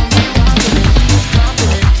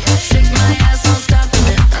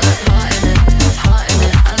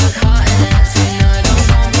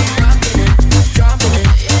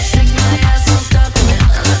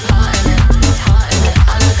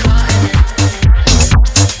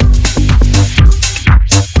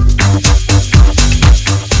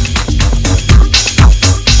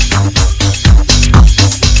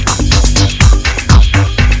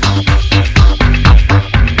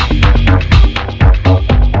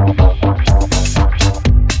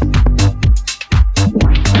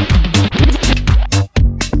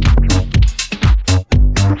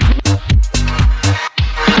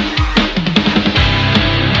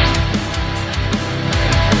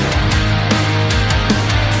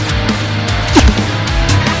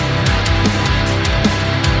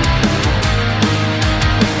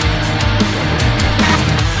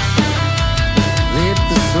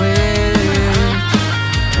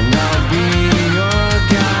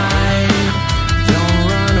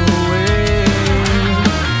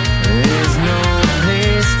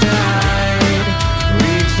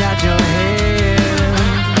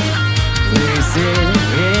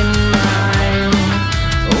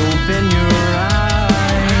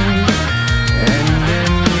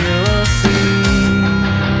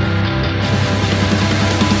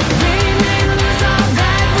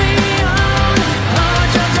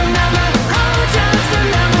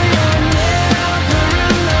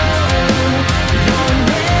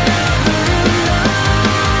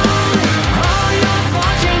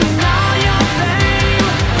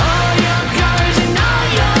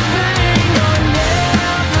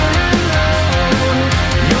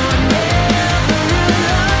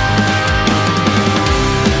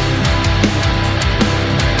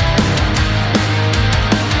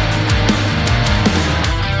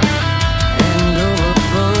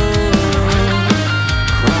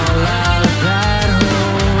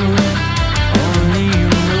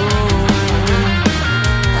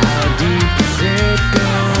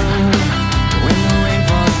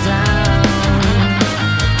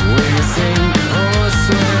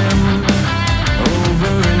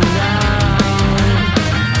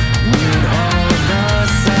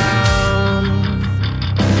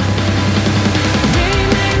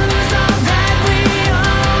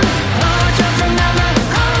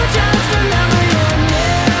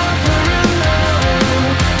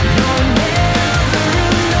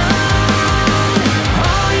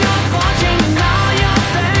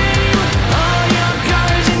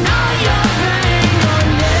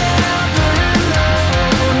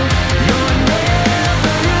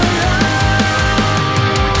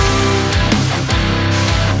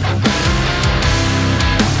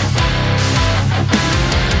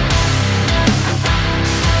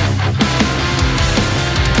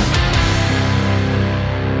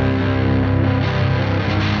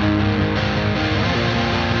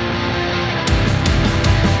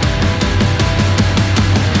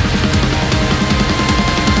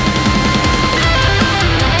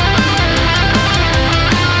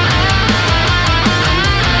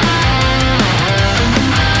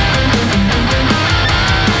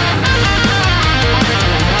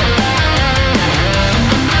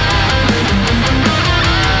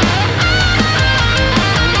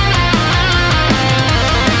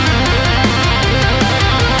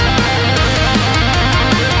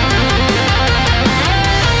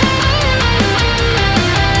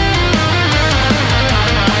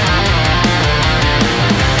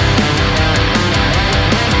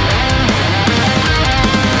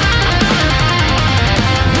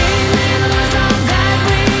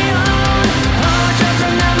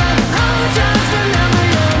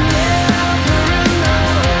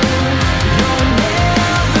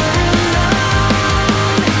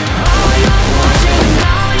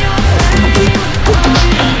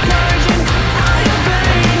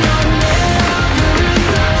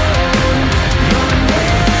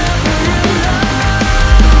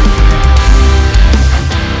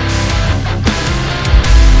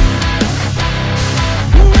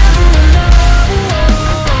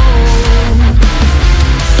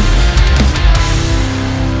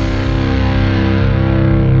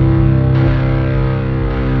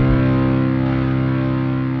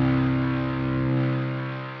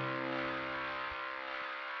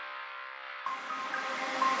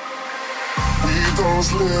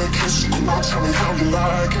those leg kicks, come on, tell me how you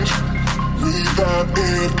like it. Need that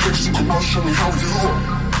air kicks, come on, show me how you roll.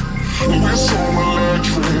 We're so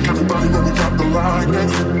electric, everybody know we got the lightning.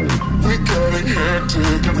 We getting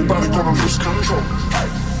hectic, everybody gonna lose control.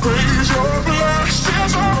 Raise your black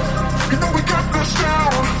stairs up, you know we got this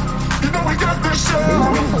down. You know we got this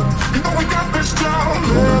down. You know we got this down.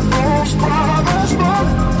 Let those bottles blow.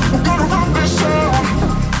 We're gonna run this down.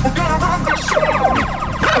 We're gonna run this down.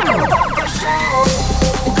 We're gonna run this down.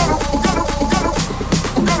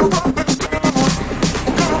 We're gonna run this down.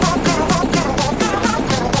 We're gonna run this down.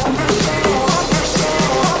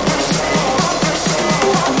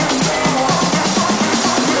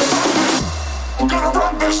 We're gonna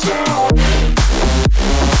run this down.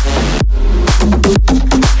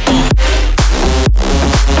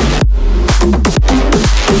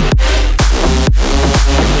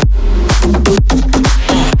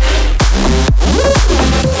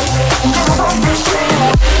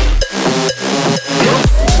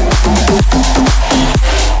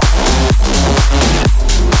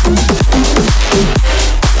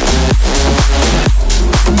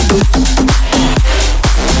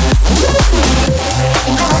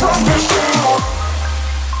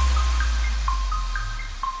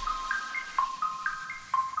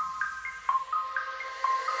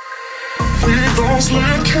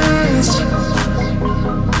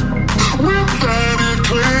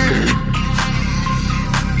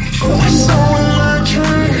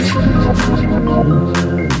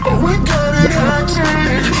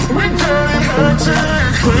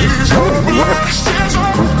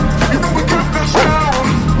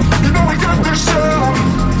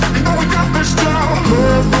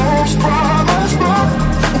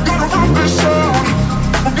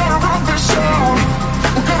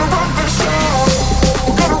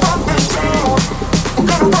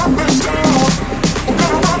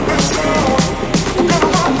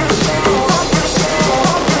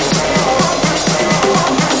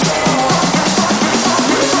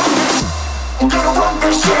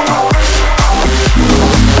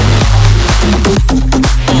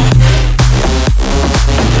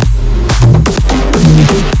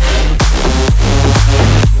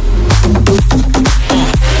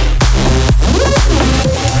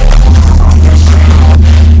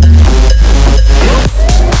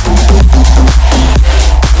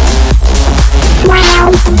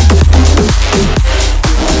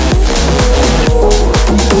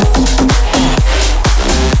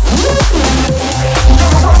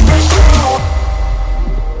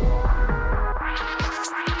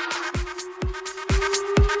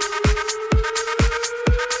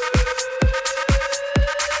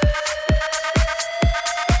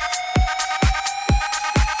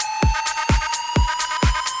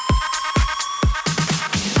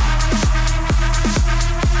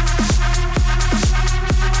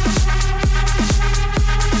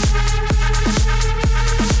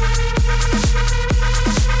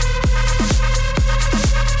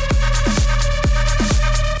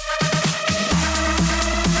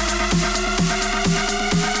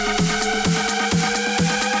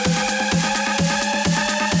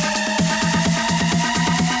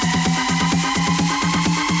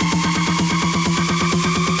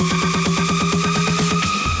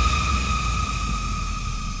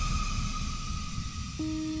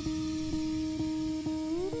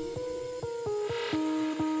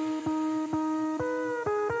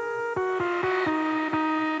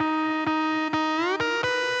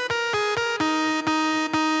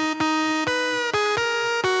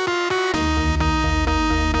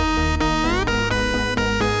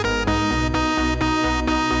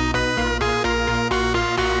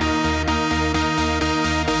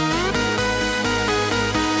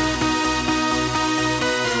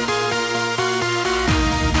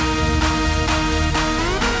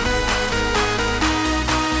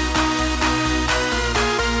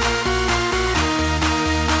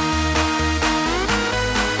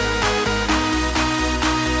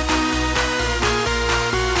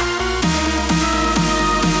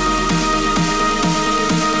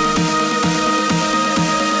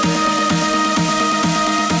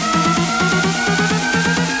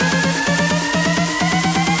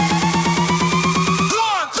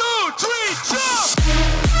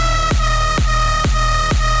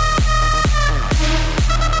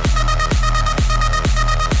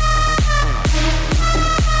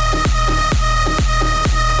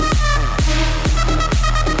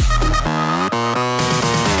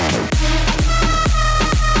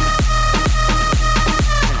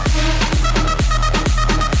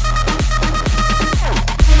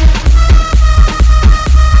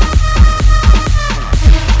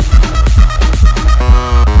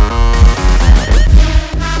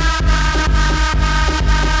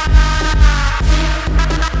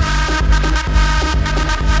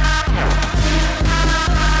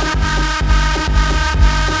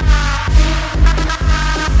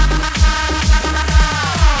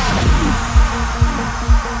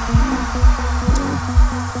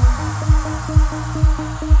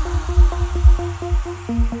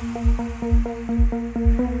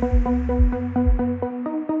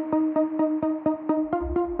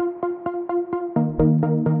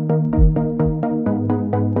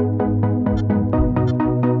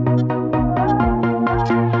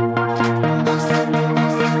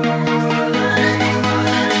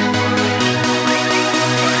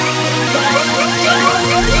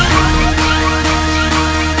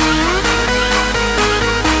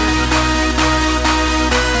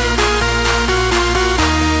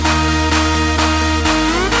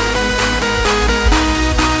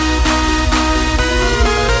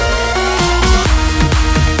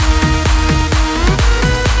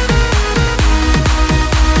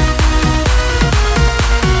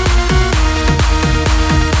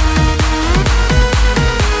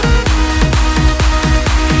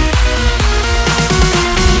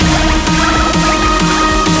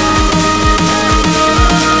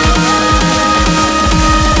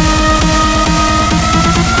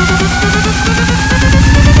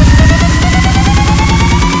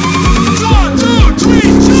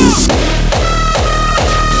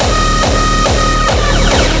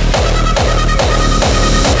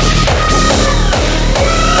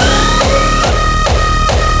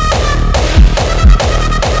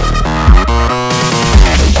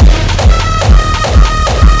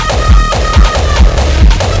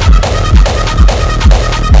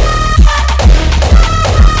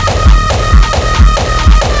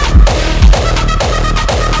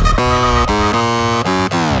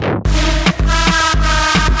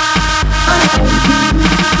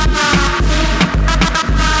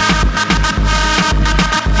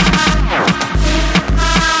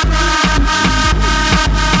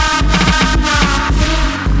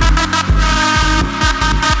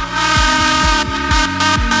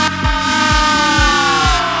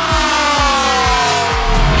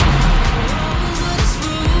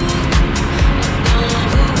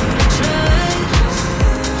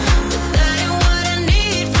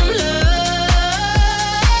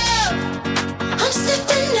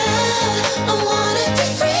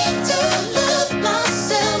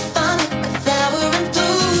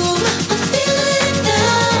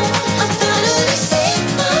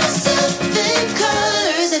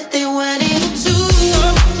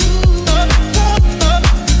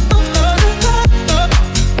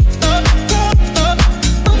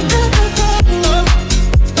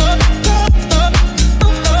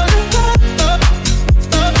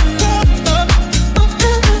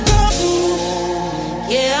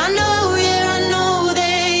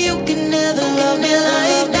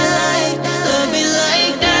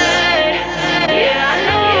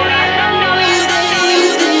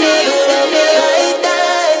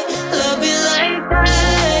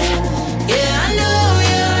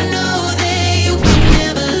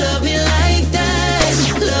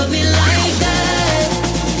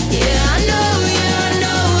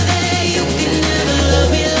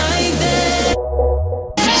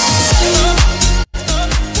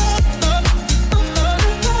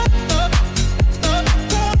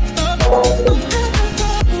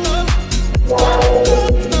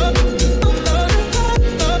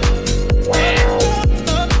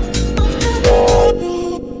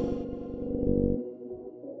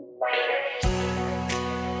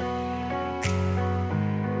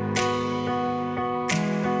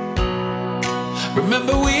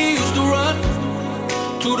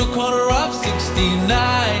 the corner of 69.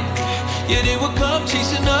 Yeah, they would come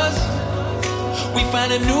chasing us. We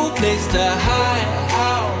find a new place to hide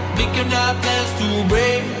out, making our plans to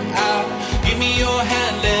break out. Give me your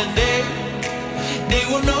hand and they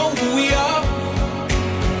will know who we are.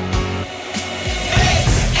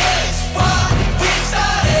 This is what we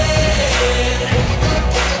started.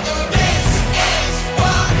 This is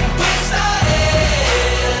what we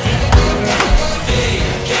started. They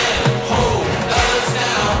can't hold us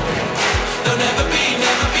down. They'll never be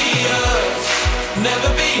us.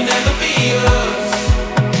 Never be us.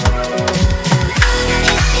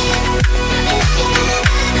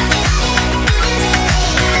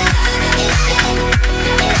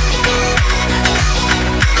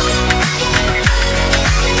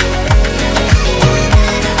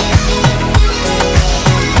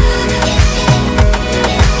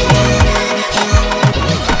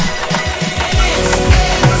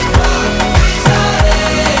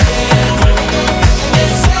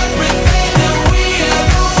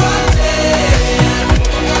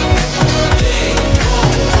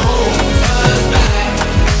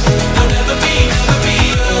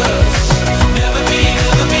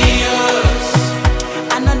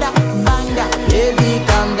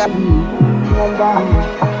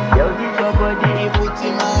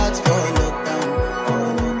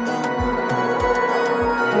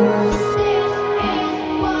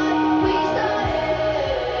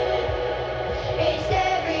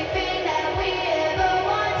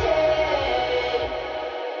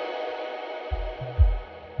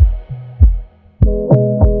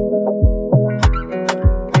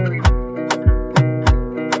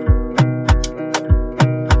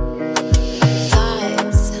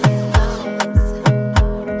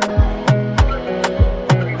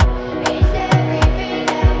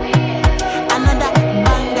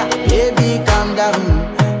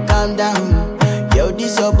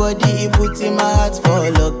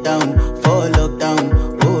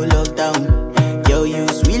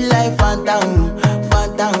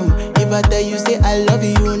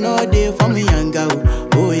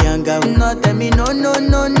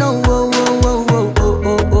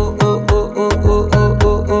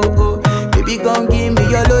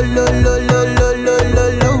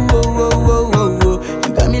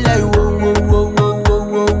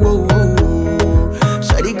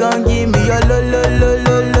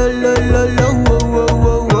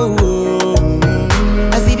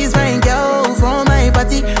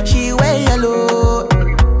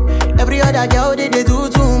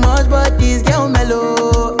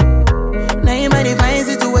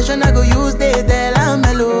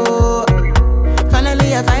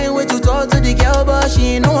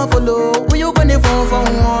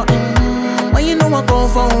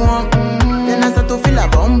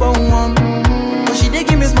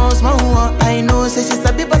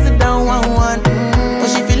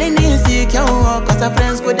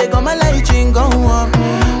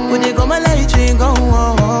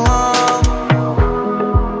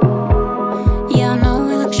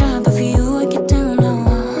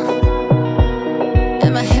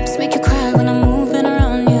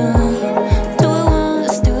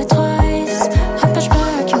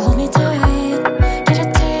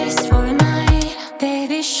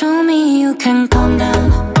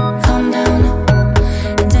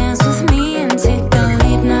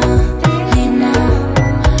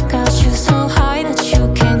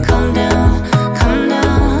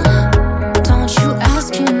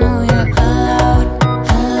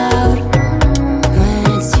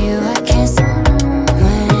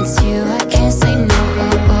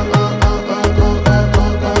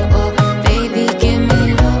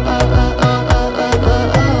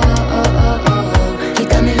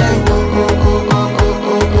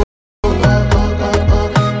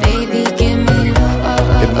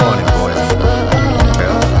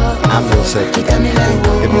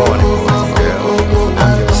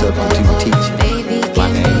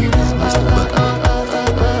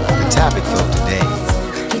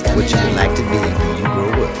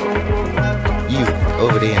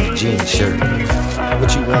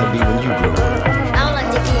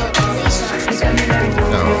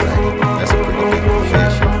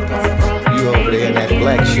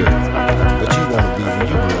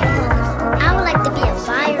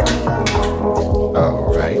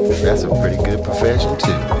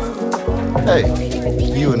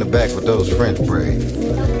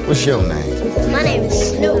 What's your name? My name is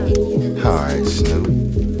Snoop. Alright, Snoop.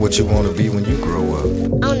 What you wanna be when you grow up?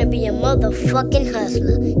 I wanna be a motherfucking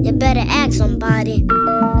hustler. You better ask somebody.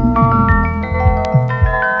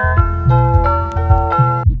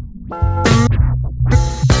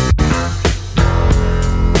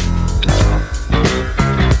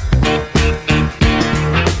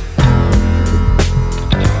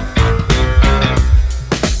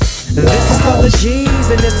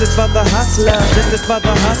 this is for the hustlers. This is for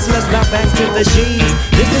the hustlers, now back to the G's.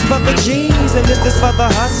 This is for the G's, and this is for the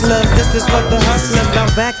hustlers. This is for the hustlers, now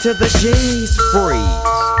back to the G's. Freeze,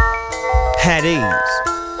 at ease.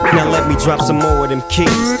 Now let me drop some more of them keys.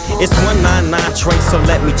 It's 199 Trace, so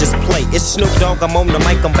let me just play. It's Snoop Dogg, I'm on the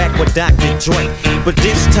mic, I'm back with Dr. Dre. But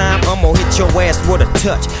this time I'm gonna hit your ass with a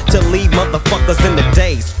touch to leave motherfuckers in the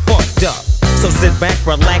days fucked up. So sit back,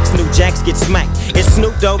 relax, new jacks get smacked. It's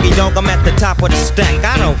Snoop Doggy Dogg, I'm at the top of the stack.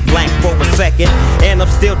 I don't black for a second, and I'm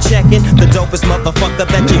still checking. The dopest motherfucker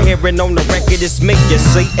that you're hearing on the record is me, you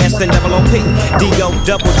see. S-N-O-O-P,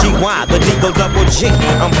 D-O-double-G-Y, the D-O-double-G.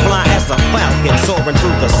 I'm fly as a falcon, soaring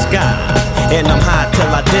through the sky. And I'm high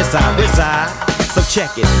till I reside. So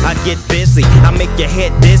check it, I get busy, I make your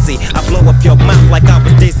head dizzy, I blow up your mouth like I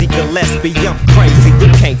was Dizzy Gillespie. I'm crazy,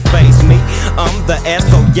 you can't faze me. I'm the S,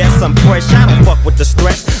 so yes, I'm fresh, I don't fuck with the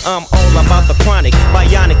stress. I'm all about the chronic,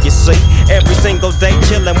 bionic, you see. Every single day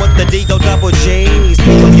chillin' with the D-O-double-G's.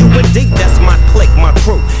 P-O-U-N-D, that's my clique, my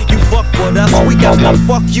crew. You fuck with us, we got to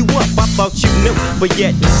fuck you up. I thought you knew, but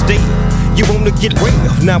yet still you wanna get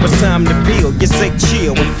real, now it's time to peel. You say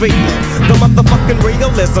chill and feel the motherfucking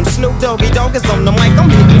realism. Snoop Doggy Dogg is on the mic, I'm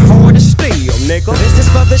hitting hard as steel, nigga. This is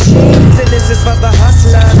for the G's, and this is for the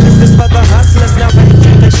hustlers. This is for the hustlers, now back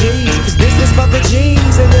to the G's. This is for the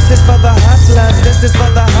G's, and this is for the hustlers. This is for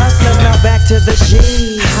the hustlers, now back to the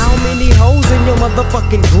G's. How many hoes in your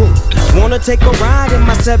motherfucking group wanna take a ride in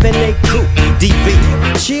my 7-8 coupe? DV,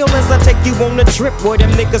 chill as I take you on a trip where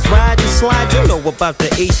them niggas ride and slide. You know about the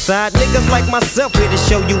east side, niggas like myself here to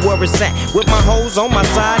show you where it's at. With my hoes on my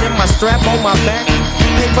side and my strap on my back.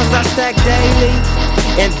 Papers I stack daily,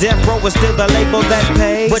 and death row is still the label that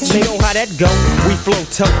pays. But you know how that go, we flow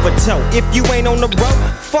toe for toe. If you ain't on the road,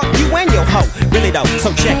 fuck you and your hoe. Really though,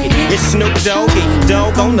 so check it, it's Snoop Doggy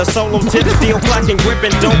Dogg on the solo tip, still clocking,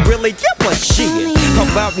 gripping, don't really give a shit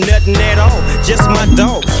about nothing at all. Just my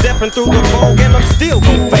dog, stepping through the fog, and I'm still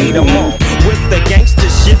gon' fade them all. With the gangster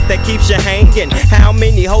shit that keeps you hanging. How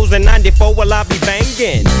many hoes in 94 will I be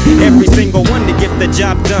banging? Every single one to get the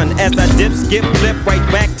job done. As I dip, skip, flip right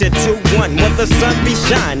back to 2-1. When the sun be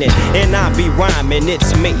shining and I be rhyming,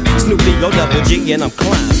 it's me, Snoop D-O-double-G, and I'm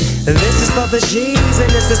climbing. This is for the G's, and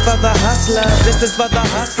this is for the hustlers. This is for the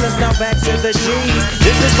hustlers, now back to the G's.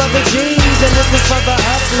 This is for the G's, and this is for the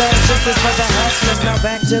hustlers. This is for the hustlers, now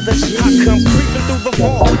back to the G's. I come creeping through the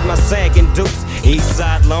wall with my sagging dukes.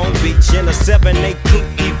 Eastside Long Beach in a 7-8 coupe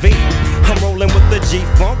EV. I'm rolling with the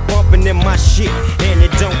G-Funk, bumping in my shit, and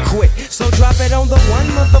it don't quit. So drop it on the one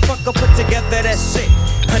motherfucker, put together that shit.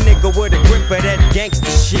 A nigga with a grip of that gangsta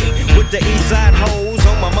shit. With the Eastside hoes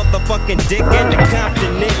on my motherfucking dick, and the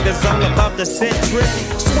Compton niggas all about the set trip.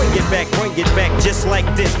 Swing it back, bring it back just like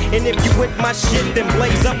this. And if you with my shit, then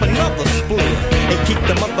blaze up another split. And keep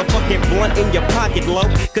the motherfucking blunt in your pocket low,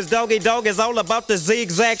 cause Doggy Dogg is all about the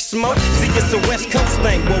zigzag smoke. See, it's a West Coast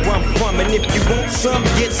thing where I'm from, and if you want some,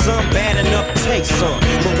 get some. Bad enough, take some.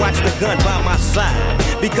 But watch the gun by my side,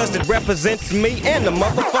 because it represents me and the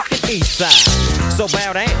motherfucking East Side. So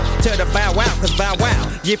bow down to the bow wow, cause bow wow,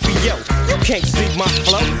 yippee yo, you can't see my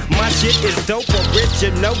flow. My shit is dope,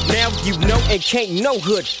 original, now you know, and can't no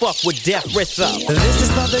hood fuck with death, wrist up. This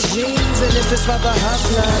is for the G's, and this is for the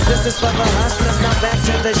hustlers. This is for the hustlers, now back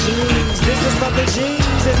to the G's. This is for the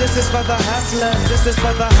G's, and this is for the hustlers. This is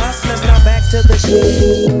for the hustlers, now back to the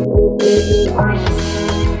G's.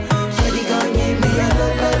 Shawty gon' give me a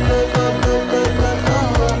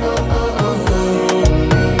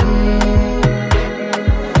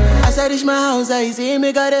I reach my house, I see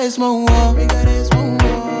me got a small wall.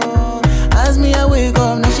 As me I wake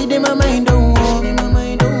up, now she did my mind don't walk.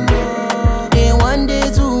 Then one day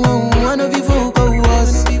two, one of you folk go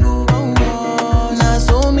was. Now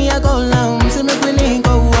so me I go down, see me willing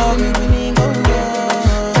go walk.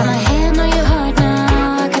 Got my hand on your heart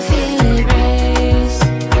now, I can feel it race.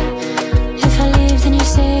 If I leave then you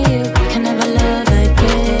say you can never love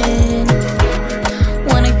again.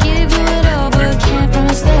 Wanna give you it all but can't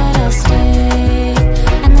promise that I'll stay,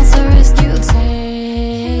 and that's a risk you take.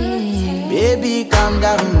 Baby, calm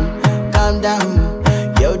down, calm down.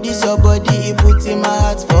 Yo, this your body, it puts in my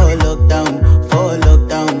heart for lockdown, oh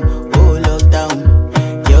lockdown.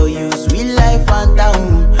 Yo, you sweet life,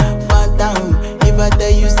 phantom, phantom. If I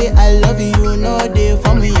tell you say I love you, no day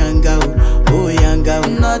for me, young girl, oh young girl.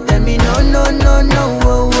 No, tell me no, no, no, no,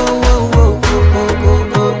 oh, oh, oh, oh, oh, oh,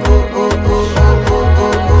 oh, oh, oh, oh, oh, oh, oh,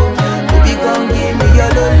 oh. Baby, come give me your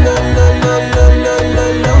lo, lo, lo, lo, lo, lo, lo,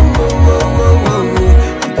 lo, oh, oh, oh, oh.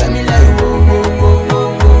 You got me like whoa, whoa, whoa, whoa,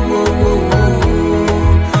 whoa, whoa, whoa.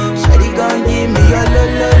 Shawty, come give me your lo,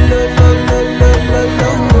 lo,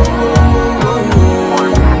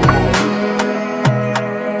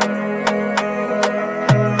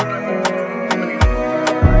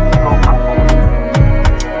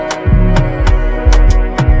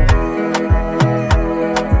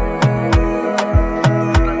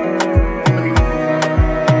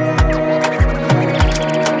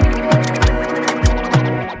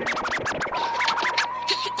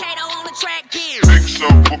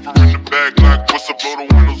 subwoofer in the bag like what's up? Blow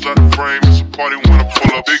the windows out the frame. It's a party when I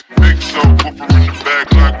pull up. Big subwoofer in the bag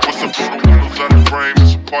like what's up? Blow the windows out the frame.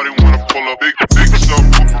 It's a party when I pull up. Big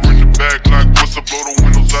subwoofer in the bag like what's up? Blow the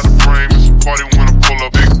windows out the frame. It's a party when I pull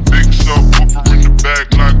up. Big subwoofer in the bag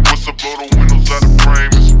like what's up? Blow the windows out the frame.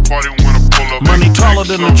 It's a party when I pull up. Money taller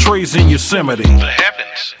than the trees in Yosemite. The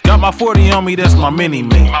heavens. Got my 40 on me, that's my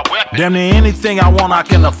mini-me. My weapon. Damn near anything I want, I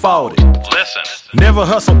can afford it. Listen. Never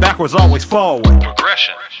hustle backwards, always forward.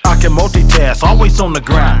 Progression. I can multitask, always on the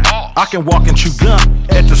grind. I can walk and chew gum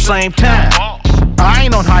at the same time. I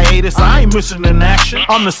ain't on hiatus, I ain't missing in action.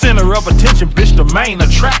 I'm the center of attention, bitch, the main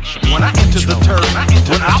attraction. When I enter the turf,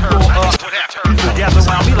 when I pull up, people gather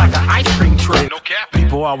around me like an ice cream tray.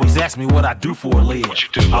 People always ask me what I do for a living.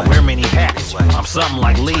 I wear many hats, I'm something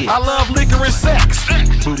like Liz. I love liquor and sex,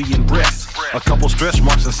 booty and breasts. A couple stretch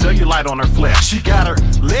marks and cellulite on her flesh. She got her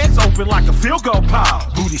legs open like a field goal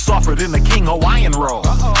pile. Booty softer than the King Hawaiian roll.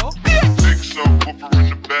 Big subwoofer in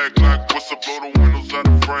the bag like what's up? Blow the windows out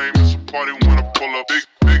the frame. It's a party when I pull up.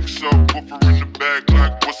 Big subwoofer in the bag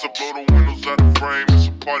like what's up? Blow the windows out the frame. It's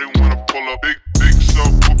a party when I pull up. Big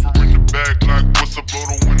subwoofer in the bag like what's up? Blow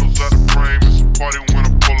the windows out the frame. It's a party when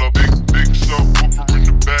I pull up. Big subwoofer in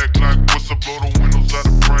the bag like what's up? Blow the windows out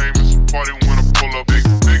the frame. It's a party when I pull up.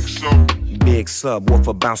 Big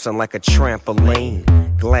subwoofer bouncing like a trampoline.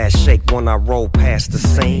 Glass shake when I roll past the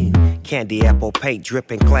scene. Candy apple paint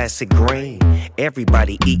dripping classic green.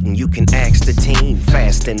 Everybody eating, you can ask the team.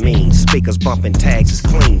 Fast and mean, speakers bumping, tags is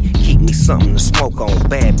clean. Keep me something to smoke on,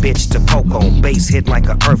 bad bitch to poke on. Bass hit like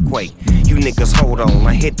an earthquake. You niggas hold on,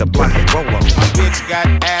 I hit the block and roll on. My bitch got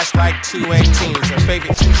ass like 218s. Her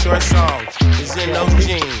favorite Too Short song is In Those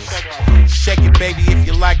Jeans. Shake it, baby, if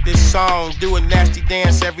you like this song. Do a nasty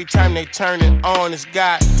dance every time they turn it on. It's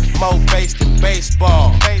got more bass than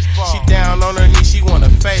baseball. She down on her knees, she want a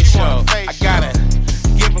facial. I gotta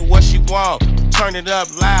give her what she want. Turn it up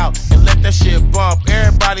loud and let that shit bump.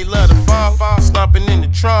 Everybody love the funk, slumping in the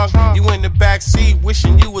trunk. You in the back seat,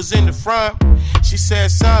 wishing you was in the front. She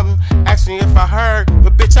said something, asked me if I heard,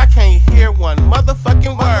 but bitch, I can't hear one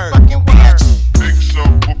motherfucking word. Bitch. Big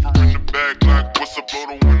subwoofer in the bag like what's up? Blow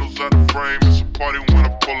the windows out the frame. It's a party when I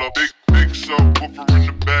pull up. Big subwoofer in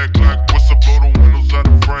the bag like what's up? Blow the windows out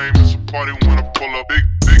the frame. It's a party when I pull up.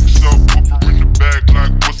 Big subwoofer in the bag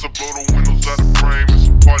like what's up? Blow the windows out the frame. It's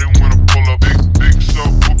a party when I pull up. Big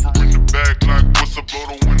subwoofer in the bag like what's up? Blow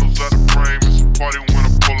the windows out the frame. It's a party when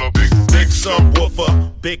I pull up. Big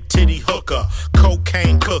subwoofer, big titty hooker,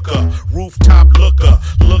 cocaine cooker, rooftop looker.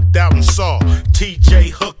 Looked out and saw TJ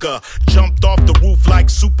Hooker. Jumped off the roof like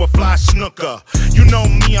Superfly Snooker. You know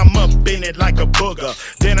me, I'm up in it like a booger.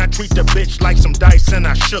 Then I treat the bitch like some dice and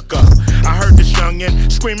I shook her. I heard this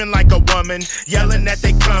youngin' screaming like a woman, yelling that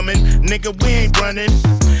they coming. Nigga, we ain't running.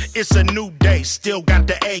 It's a new day, still got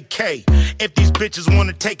the AK. If these bitches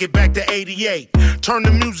wanna take it back to 88, turn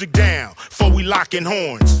the music down before we lockin'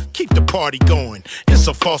 horns. Keep the party going, it's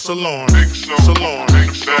a false alarm. It's alarm.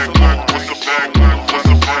 Big bag like what's a bag like what's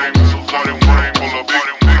a frame? It's a party when I pull up.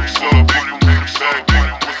 Big subwoofer.